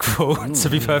disrespectful, to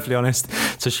be perfectly honest,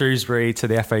 to Shrewsbury, to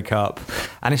the FA Cup.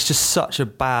 And it's just such a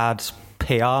bad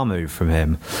PR move from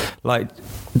him. Like...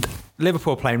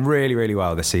 Liverpool are playing really, really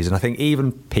well this season. I think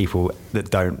even people that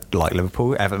don't like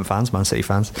Liverpool, Everton fans, Man City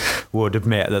fans, would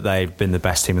admit that they've been the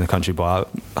best team in the country by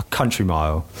a country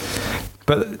mile.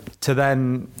 But to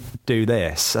then do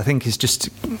this, I think, is just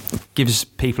gives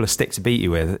people a stick to beat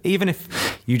you with. Even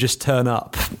if you just turn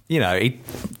up, he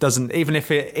doesn't. Even if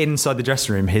inside the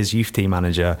dressing room, his youth team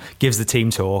manager gives the team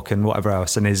talk and whatever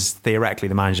else, and is theoretically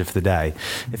the manager for the day.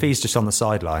 If he's just on the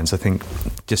sidelines, I think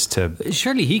just to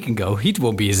surely he can go. He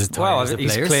won't be as tired as the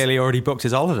players. He's clearly already booked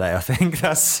his holiday. I think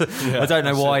that's. I don't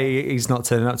know why he's not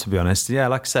turning up. To be honest,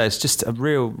 like I say, it's just a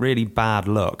really bad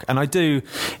look, and it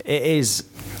is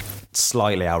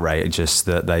slightly outrageous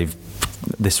that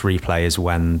this replay is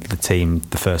when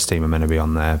the first team are meant to be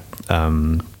on their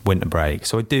winter break.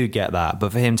 So I do get that,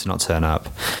 but for him to not turn up,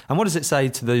 and what does it say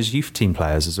to those youth team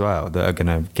players as well that are going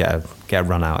to get a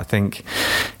run out? I think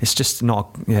it's just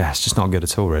not good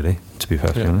at all, really, to be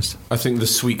perfectly honest. I think the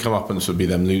sweet comeuppance would be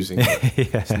them losing.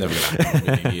 It's never going to happen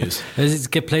in a million years. Does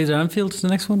it get played at Anfield, the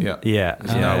next one?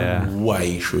 Yeah.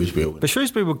 Way Shrewsbury. But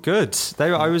Shrewsbury were good.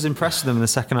 I was impressed with them in the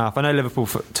second half. I know Liverpool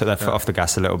took their foot off the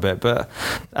gas a little bit,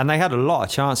 and they had a lot of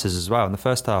chances as well. In the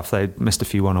first half, they missed a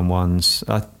few one-on-ones.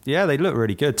 They looked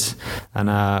really good.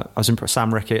 And I was impressed.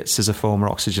 Sam Ricketts is a former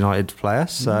Oxford United player,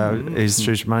 so he's the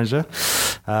Shrewsbury manager.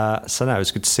 So no, it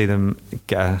was good to see them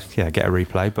get a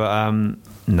replay. But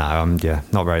no, I'm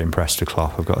not very impressed with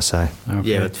Klopp, I've got to say. Okay.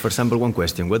 Yeah, but for example, one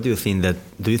question: what do you think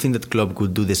that Klopp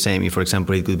could do the same if, for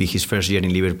example, it could be his first year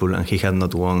in Liverpool and he had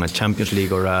not won a Champions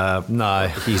League or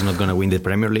he's not going to win the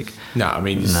Premier League? No, I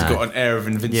mean he's got an air of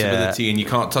invincibility and you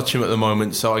can't touch him at the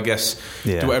moment. So I guess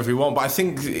do whatever you want. But I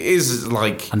think it is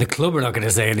like, and the club are not going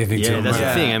to say anything to him. That's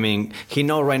the thing. I mean, he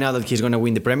knows right now that he's going to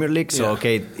win the Premier League, so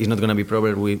he's not going to be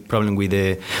problem with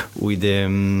the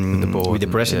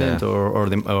president or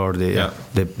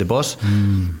the boss.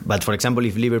 But for example,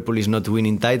 if Liverpool is not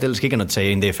winning titles, he cannot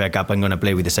say in the FA Cup I'm going to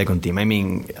play with the second team. I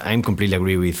mean, I'm completely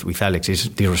agree with Alex. It's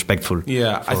disrespectful.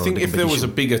 Yeah, I think if there was a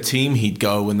bigger team, he'd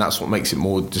go, and that's what makes it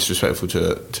more disrespectful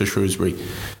to Shrewsbury.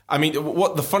 I mean,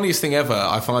 what the funniest thing ever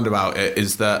I find about it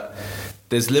is that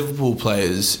there's Liverpool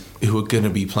players who are going to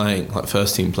be playing, like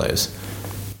first team players,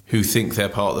 who think they're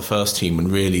part of the first team when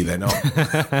really they're not.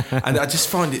 And I just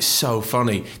find it so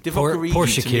funny. Poor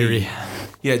Shaqiri.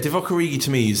 Divock Origi to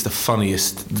me is the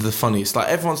funniest. Like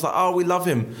everyone's like, oh, we love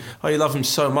him. Oh, you love him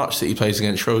so much that he plays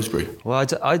against Shrewsbury. Well,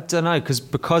 I don't know,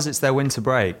 because it's their winter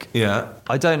break. Yeah,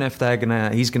 I don't know if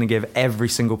he's gonna give every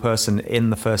single person in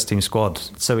the first team squad,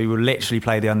 so he will literally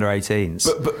play the under 18s.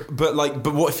 But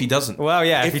what if he doesn't? Well,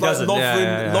 if he doesn't,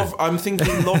 I'm thinking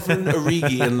Lovren,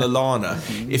 Origi, and Lallana.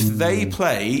 If they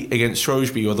play against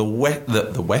Shrewsbury or the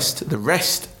rest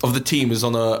of the team is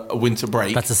on a winter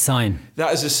break, that's a sign.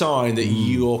 That is a sign that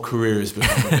your career has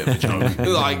become a bit of a joke.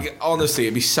 Like, honestly,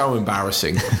 it'd be so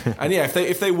embarrassing. And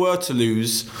if they were to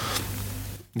lose,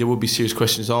 there would be serious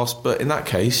questions asked. But in that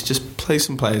case, just play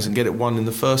some players and get it won in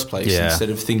the first place instead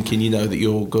of thinking that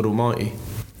you're God Almighty.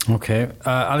 Okay.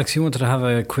 Alex, you wanted to have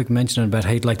a quick mention about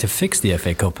how you'd like to fix the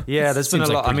FA Cup. Yeah, there's been a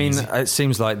lot. I mean, it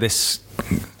seems like this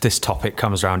topic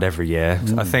comes around every year.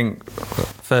 I think,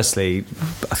 firstly,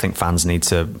 fans need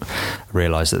to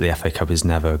realise that the FA Cup is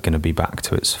never going to be back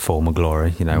to its former glory,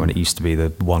 when it used to be the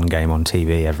one game on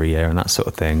TV every year and that sort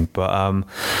of thing. But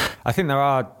I think there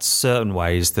are certain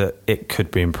ways that it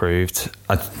could be improved.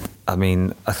 I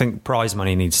mean, I think prize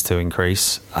money needs to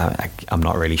increase. I'm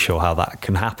not really sure how that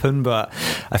can happen, but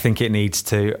I think it needs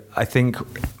to. I think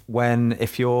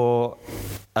if you're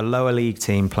a lower league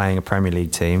team playing a Premier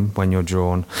League team, when you're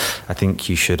drawn, I think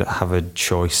you should have a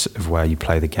choice of where you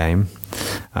play the game.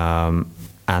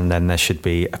 and then there should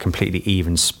be a completely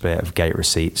even split of gate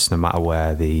receipts, no matter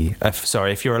where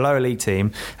if you're a lower league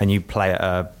team and you play at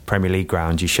a Premier League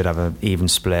ground, you should have an even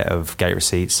split of gate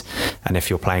receipts, and if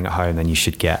you're playing at home, then you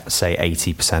should get, say,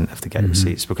 80% of the gate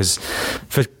receipts, because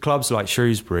for clubs like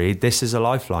Shrewsbury, this is a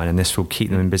lifeline, and this will keep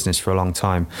them in business for a long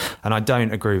time. And I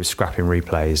don't agree with scrapping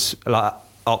replays. Like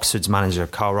Oxford's manager,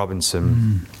 Carl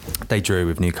Robinson, they drew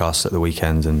with Newcastle at the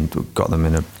weekend and got them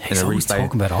in a replay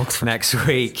talking about Oxford next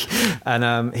week.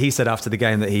 And he said after the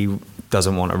game that he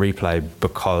doesn't want a replay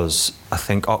because I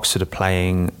think Oxford are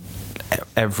playing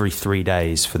every 3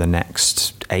 days for the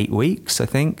next 8 weeks, I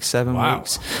think, 7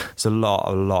 weeks. It's a lot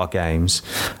of games.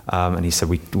 And he said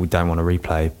we don't want a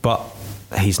replay, but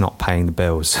he's not paying the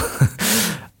bills.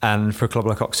 And for a club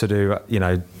like Oxford, who,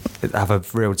 have a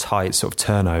real tight sort of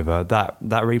turnover, that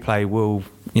replay will,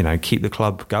 keep the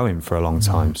club going for a long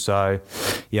time. So,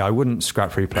 yeah, I wouldn't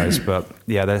scrap replays, but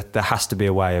yeah, there has to be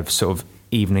a way of sort of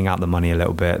evening out the money a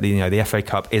little bit. The FA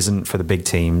Cup isn't for the big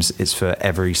teams; it's for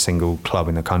every single club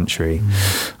in the country.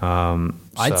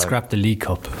 I'd scrap the League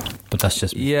Cup, but that's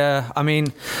just me. Yeah. I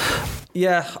mean,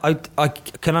 yeah, I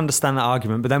can understand that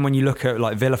argument, but then when you look at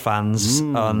like Villa fans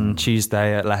on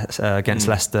Tuesday against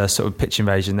Leicester, sort of pitch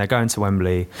invasion, they're going to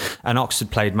Wembley, and Oxford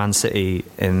played Man City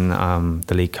in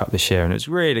the League Cup this year, and it was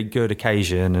a really good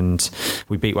occasion, and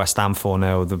we beat West Ham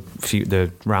 4-0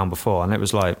 the round before, and it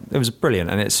was brilliant,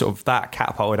 and it's sort of that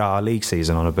catapulted our league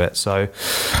season on a bit. So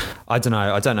I don't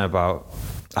know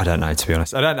to be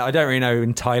honest. I don't really know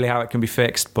entirely how it can be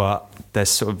fixed, but there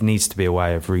sort of needs to be a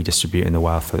way of redistributing the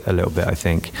wealth a little bit, I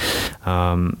think.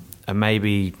 And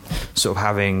maybe sort of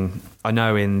having, I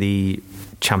know in the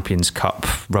Champions Cup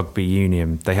Rugby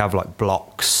Union, they have like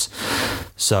blocks.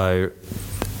 So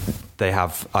they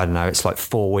have, I don't know, it's like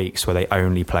 4 weeks where they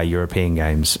only play European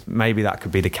games. Maybe that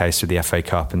could be the case with the FA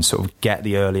Cup and sort of get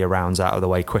the earlier rounds out of the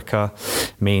way quicker,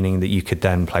 meaning that you could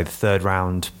then play the third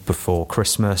round before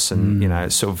Christmas, and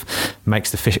it sort of makes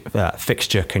the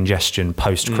fixture congestion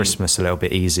post-Christmas a little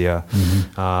bit easier.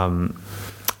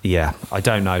 Yeah, I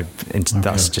don't know.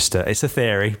 That's just it's a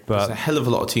theory, but there's a hell of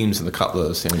a lot of teams in the cup that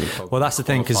are seeing. Well, that's the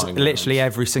thing, because literally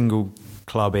every single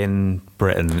club in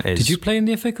Britain is. Did you play in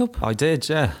the FA Cup? I did,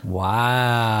 yeah.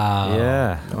 Wow.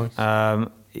 Yeah. Nice.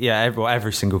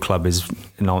 Every single club is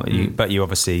not, but you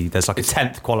obviously there's like a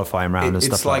 10th qualifying round and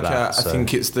stuff like that. I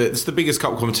think it's the biggest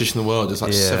cup competition in the world. There's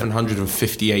like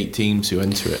 758 teams who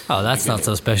enter it. Oh, that's not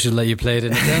so special that you played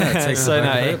in it.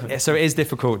 So it is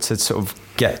difficult to sort of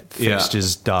get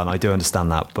fixtures done. I do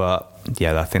understand that, but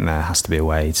yeah, I think there has to be a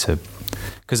way to.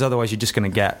 Because otherwise you're just going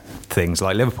to get things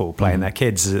like Liverpool playing their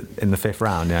kids in the 5th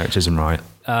round, which isn't right.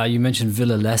 You mentioned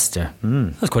Villa Leicester.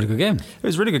 That was quite a good game. It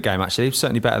was a really good game, actually.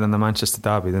 Certainly better than the Manchester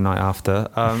derby the night after.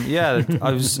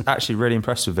 I was actually really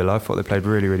impressed with Villa. I thought they played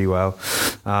really, really well.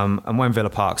 And when Villa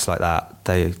Park's like that,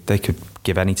 they could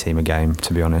give any team a game,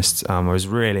 to be honest. I was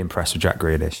really impressed with Jack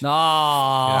Grealish.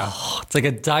 It's like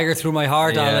a dagger through my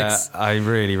heart, Alex. I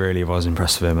really, really was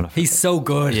impressed with him. He's so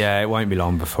good. Yeah, it won't be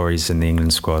long before he's in the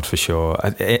England squad for sure.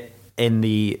 In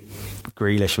the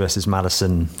Grealish versus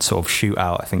Maddison sort of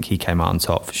shootout, I think he came out on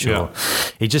top for sure.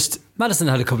 Yeah. Madison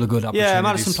had a couple of good opportunities. Yeah,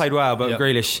 Maddison played well, but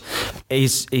Grealish,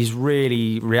 he's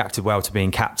really reacted well to being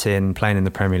captain, playing in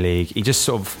the Premier League. He just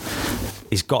sort of,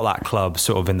 he's got that club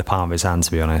sort of in the palm of his hand,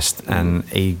 to be honest, and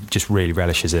he just really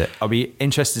relishes it. I'll be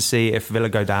interested to see if Villa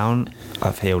go down,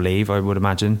 if he'll leave, I would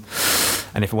imagine.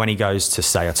 And if when he goes to,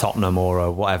 say, a Tottenham or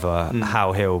a whatever,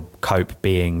 how he'll cope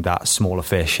being that smaller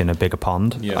fish in a bigger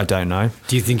pond, I don't know.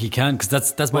 Do you think he can? Because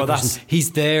that's my question.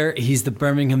 He's there, he's the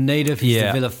Birmingham native, he's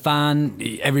the Villa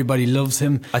fan, everybody loves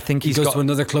him. I think he goes to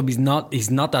another club, he's not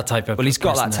that type of. Well, he's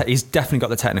got that. He's definitely got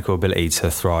the technical ability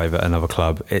to thrive at another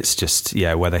club. It's just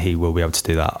whether he will be able to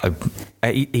do that.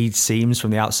 He seems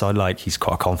from the outside like he's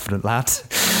quite a confident lad.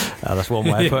 That's one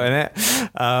way of putting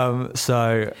it.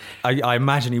 So I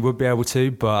imagine he would be able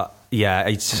to, but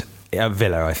at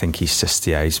Villa, I think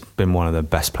he's been one of the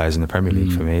best players in the Premier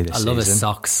League for me this season. I love his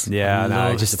socks. Yeah, I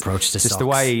love his approach to socks. The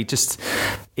way,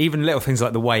 even little things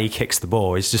like the way he kicks the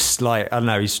ball, he's just like, I don't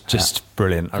know, he's just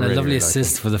brilliant. And a lovely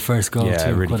assist for the first goal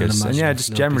too. Really good. And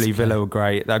just generally Villa were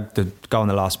great. The goal in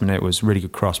the last minute was really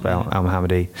good cross by Al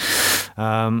Mohammadi.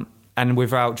 And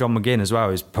without John McGinn as well,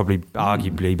 he's probably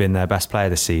arguably been their best player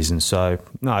this season. So,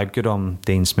 no, good on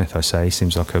Dean Smith, I say. He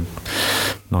seems like a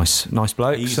nice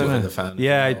bloke. He's one of the fans.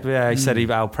 He said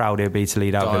how proud he'd be to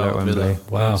lead out Villa at Wembley.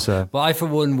 Wow. Well, I, for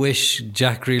one, wish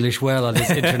Jack Grealish well on his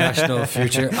international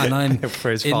future. And I'm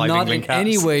not in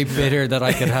any way bitter that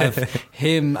I could have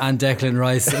him and Declan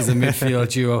Rice as a midfield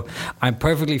duo. I'm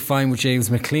perfectly fine with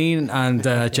James McLean and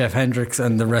Jeff Hendricks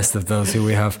and the rest of those who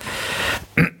we have.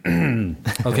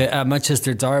 Okay,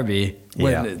 Manchester Derby,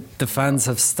 when the fans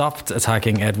have stopped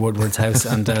attacking Ed Woodward's house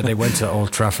and they went to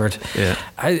Old Trafford.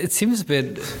 It seems a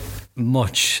bit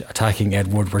much attacking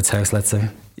Ed Woodward's house, let's say.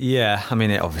 Yeah, I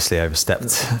mean, it obviously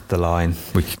overstepped the line.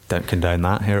 We don't condone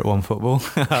that here at OneFootball.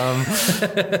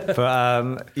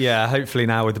 But hopefully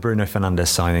now with the Bruno Fernandes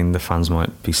signing, the fans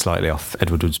might be slightly off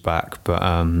Ed Woodward's back. But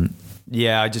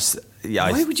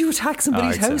why would you attack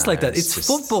somebody's house like that? It's just,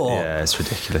 football. Yeah, it's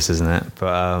ridiculous, isn't it?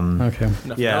 But nothing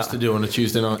else to do on a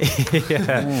Tuesday night.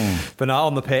 But no,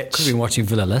 on the pitch, could have been watching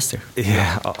Villa Leicester.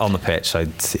 Yeah, on the pitch,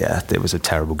 it was a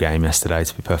terrible game yesterday,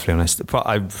 to be perfectly honest. But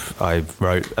I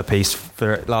wrote a piece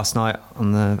for it last night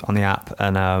on the app,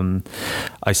 and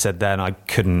I said then I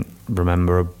couldn't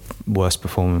remember a worse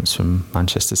performance from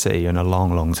Manchester City in a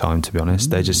long, long time, to be honest.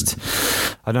 They just,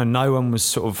 I don't know, no one was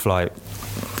sort of like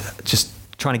just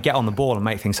trying to get on the ball and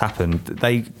make things happen.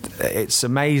 It's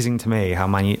amazing to me how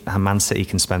Man City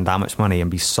can spend that much money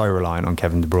and be so reliant on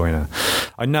Kevin De Bruyne.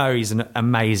 I know he's an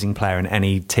amazing player and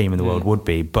any team in the world would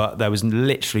be, but there was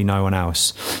literally no one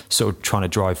else sort of trying to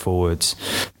drive forwards.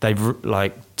 They've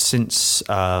since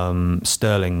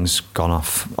Sterling's gone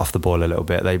off the ball a little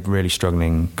bit, they're really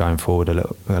struggling going forward a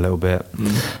little bit.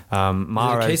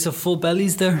 Mahrez, is it a case of full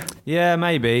bellies there? Yeah,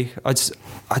 maybe.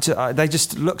 They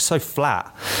just look so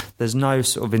flat. There's no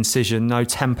sort of incision, no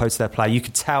tempo to their play. You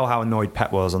could tell how annoyed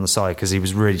Pep was on the side because he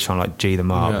was really trying to G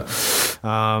them up.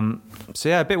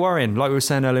 A bit worrying. Like we were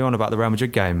saying earlier on about the Real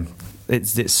Madrid game.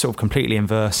 It's sort of completely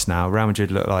inverse now. Real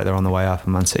Madrid look like they're on the way up,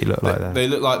 and Man City look like they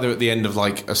look like they're at the end of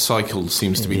like a cycle.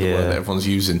 Seems to be the word that everyone's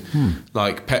using.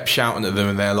 Like Pep shouting at them,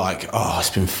 and they're like, "Oh, it's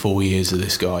been 4 years of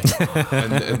this guy."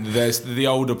 and there's the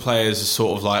older players are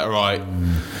sort of like, "All right,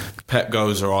 Pep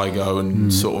goes or I go,"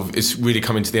 and sort of it's really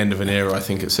coming to the end of an era, I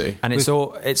think, at City. And it's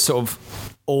sort of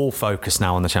all focused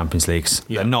now on the Champions Leagues.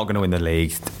 They're not going to win the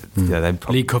league.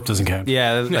 League Cup doesn't count.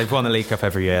 Yeah, they've won the League Cup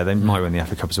every year. They might win the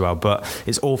FA Cup as well, but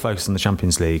it's all focused on the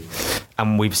Champions League.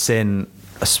 And we've seen,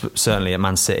 certainly at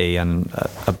Man City and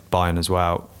at Bayern as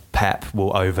well, Pep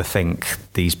will overthink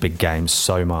these big games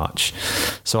so much.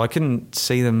 So I couldn't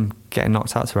see them getting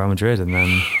knocked out to Real Madrid, and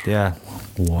then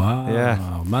wow,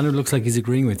 yeah, Manu looks like he's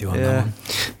agreeing with you on that one.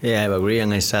 Yeah, I agree,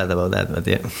 and I'm sad about that, but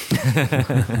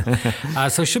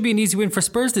so it should be an easy win for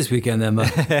Spurs this weekend then,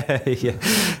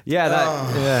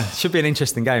 should be an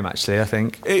interesting game, actually. I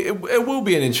think it will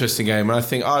be an interesting game, and I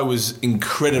think I was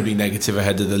incredibly negative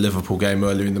ahead of the Liverpool game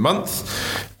earlier in the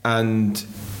month, and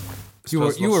you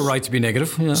were right to be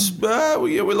negative. We lost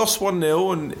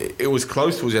 1-0 and it was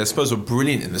close towards the end. Spurs were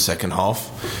brilliant in the second half.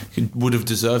 Would have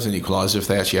deserved an equaliser if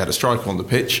they actually had a striker on the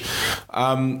pitch.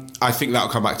 I think that'll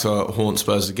come back to haunt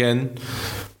Spurs again.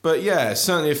 But yeah,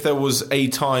 certainly if there was a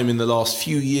time in the last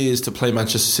few years to play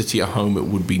Manchester City at home, it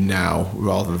would be now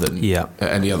rather than at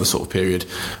any other sort of period.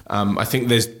 I think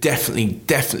there's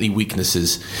definitely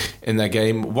weaknesses in their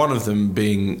game. One of them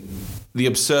being the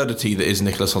absurdity that is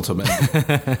Nicolas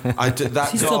Otamendi.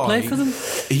 Does he still play for them?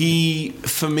 He,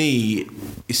 for me,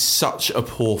 is such a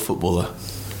poor footballer.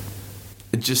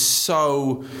 Just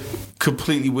so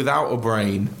completely without a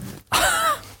brain,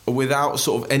 without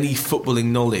sort of any footballing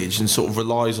knowledge, and sort of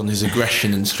relies on his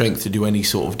aggression and strength to do any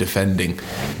sort of defending.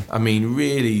 I mean,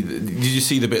 really, did you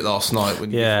see the bit last night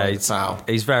when he's foul?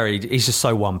 He's just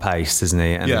so one-paced, isn't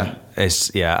he? And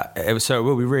so it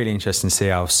will be really interesting to see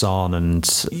how Son and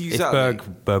if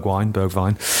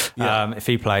Bergwijn, if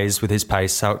he plays with his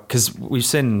pace, because we've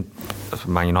seen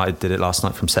Man United did it last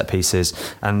night from set pieces,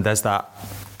 and there's that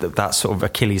sort of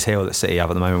Achilles heel that City have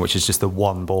at the moment, which is just the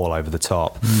one ball over the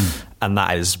top, and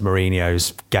that is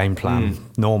Mourinho's game plan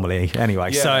normally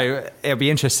anyway. So it'll be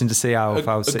interesting to see how a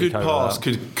good pass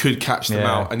could catch them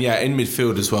out. And in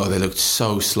midfield as well, they looked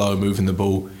so slow moving the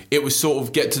ball. It was sort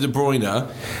of get to De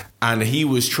Bruyne, and he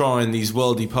was trying these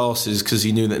worldy passes because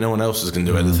he knew that no one else was going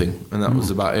to do anything, and that was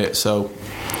about it. So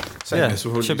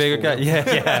should be a good game.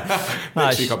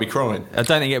 Next week I'll be crying. I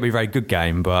don't think it'll be a very good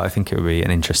game, but I think it will be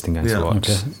an interesting game to watch.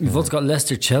 You've also got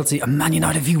Leicester, Chelsea, and Man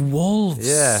United v Wolves.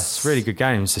 Yeah, it's really good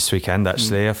games this weekend,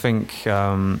 actually. I think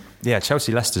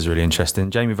Chelsea Leicester's really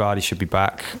interesting. Jamie Vardy should be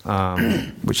back,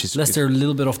 which is Leicester a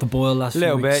little bit off the boil last few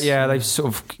weeks. A little bit,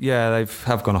 yeah.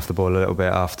 They've gone off the boil a little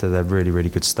bit after their really, really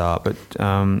good start. But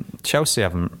Chelsea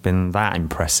haven't been that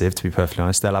impressive, to be perfectly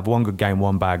honest. They'll have one good game,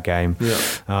 one bad game.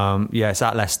 It's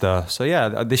at Leicester.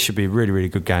 So this should be a really, really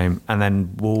good game. And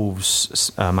then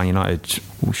Wolves, Man United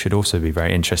should also be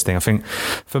very interesting. I think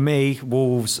for me,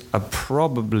 Wolves are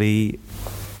probably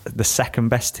the second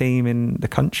best team in the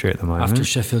country at the moment. After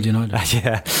Sheffield United.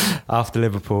 Yeah, after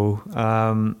Liverpool.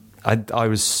 I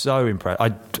was so impressed.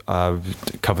 I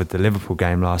covered the Liverpool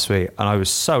game last week, and I was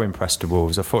so impressed with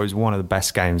Wolves. I thought it was one of the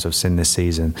best games I've seen this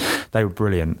season. They were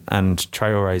brilliant, and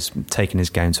Traore's taken his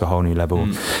game to a whole new level.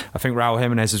 I think Raul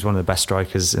Jimenez is one of the best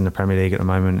strikers in the Premier League at the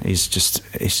moment. He's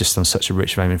just on such a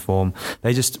rich vein in form.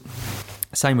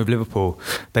 Same with Liverpool.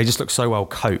 They just look so well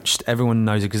coached. Everyone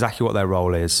knows exactly what their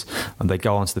role is, and they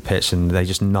go onto the pitch and they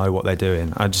just know what they're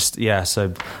doing.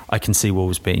 So I can see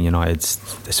Wolves beating United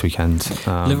this weekend.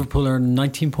 Liverpool are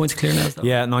 19 points clear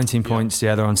now. 19 points.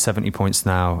 Yeah, they're on 70 points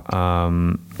now.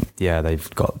 They've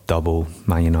got double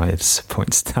Man United's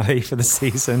points tally for the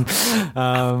season.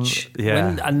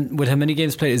 And with how many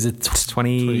games played? Is it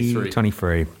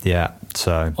 23? Yeah,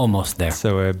 so almost there.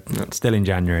 So we're still in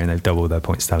January and they've doubled their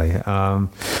points tally.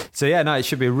 It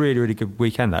should be a really, really good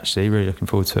weekend, actually. Really looking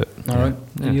forward to it. All right.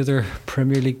 Any other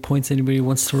Premier League points anybody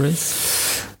wants to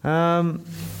raise? No,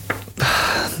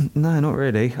 not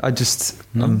really.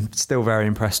 I'm still very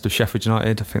impressed with Sheffield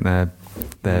United. I think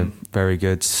they're very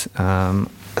good. I'm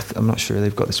not sure who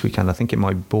they've got this weekend. I think it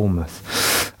might be Bournemouth.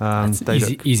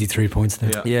 Easy 3 points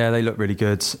there. Yeah, they look really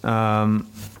good.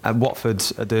 At Watford,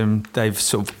 they've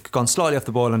sort of gone slightly off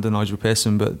the ball under Nigel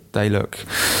Pearson, but they look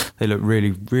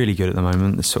really, really good at the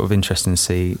moment. It's sort of interesting to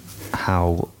see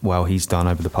how well he's done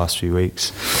over the past few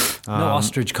weeks. No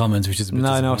ostrich comments, which is a bit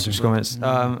no ostrich comments.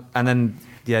 And then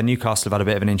Newcastle have had a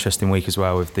bit of an interesting week as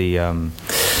well with the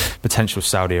potential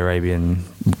Saudi Arabian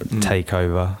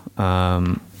takeover.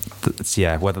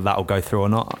 Whether that'll go through or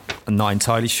not, I'm not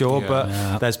entirely sure,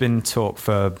 but there's been talk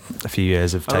for a few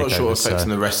years of takeovers. I'm not sure it's affecting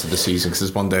the rest of the season because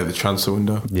there's one day of the transfer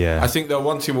window. Yeah, I think the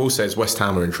one thing we'll say is West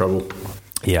Ham are in trouble.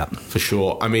 Yeah, for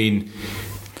sure. I mean,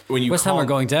 when West Ham are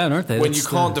going down, aren't they? When you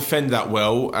can't defend that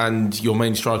well and your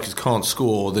main strikers can't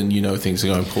score, then you know things are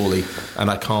going poorly. And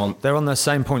They're on the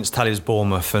same points tally as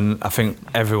Bournemouth, and I think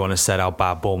everyone has said how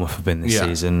bad Bournemouth have been this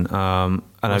season.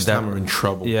 West Ham are in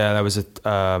trouble. Yeah, there was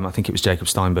I think it was Jacob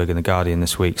Steinberg in The Guardian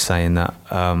this week saying that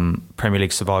Premier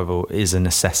League survival is a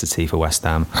necessity for West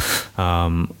Ham.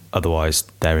 Otherwise,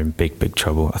 they're in big, big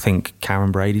trouble. I think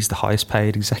Karen Brady's the highest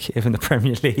paid executive in the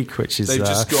Premier League, which is they've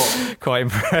just got quite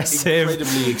impressive.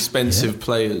 Incredibly expensive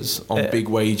players on big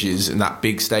wages in that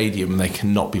big stadium, and they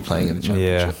cannot be playing in the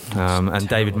Championship. And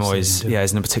David Moyes,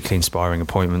 isn't a particularly inspiring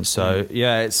appointment. So,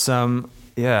 it's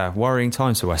worrying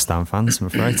times for West Ham fans, I'm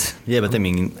afraid. But I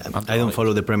mean, I don't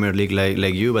follow the Premier League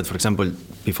like you, but for example,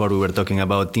 before we were talking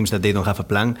about teams that they don't have a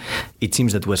plan, it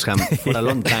seems that West Ham, for a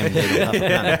long time, they don't have a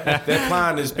plan. Their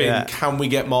plan has been, can we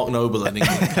get Mark Noble an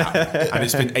England cap? And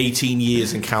it's been 18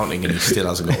 years and counting, and he still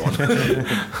hasn't got one.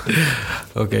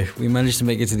 Okay, we managed to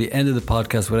make it to the end of the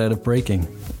podcast without it breaking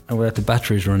and without the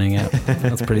batteries running out.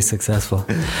 That's pretty successful.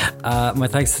 My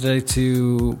thanks today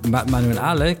to Matt, Manu and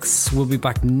Alex. We'll be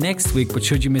back next week, but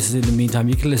should you miss it in the meantime,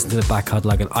 you can listen to the back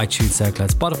catalogue on iTunes, SoundCloud,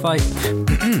 Spotify,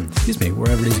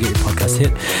 wherever it is you get your podcast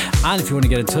hit. And if you want to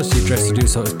get in touch, the address to do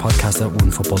so is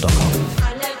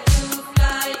podcast@onefootball.com.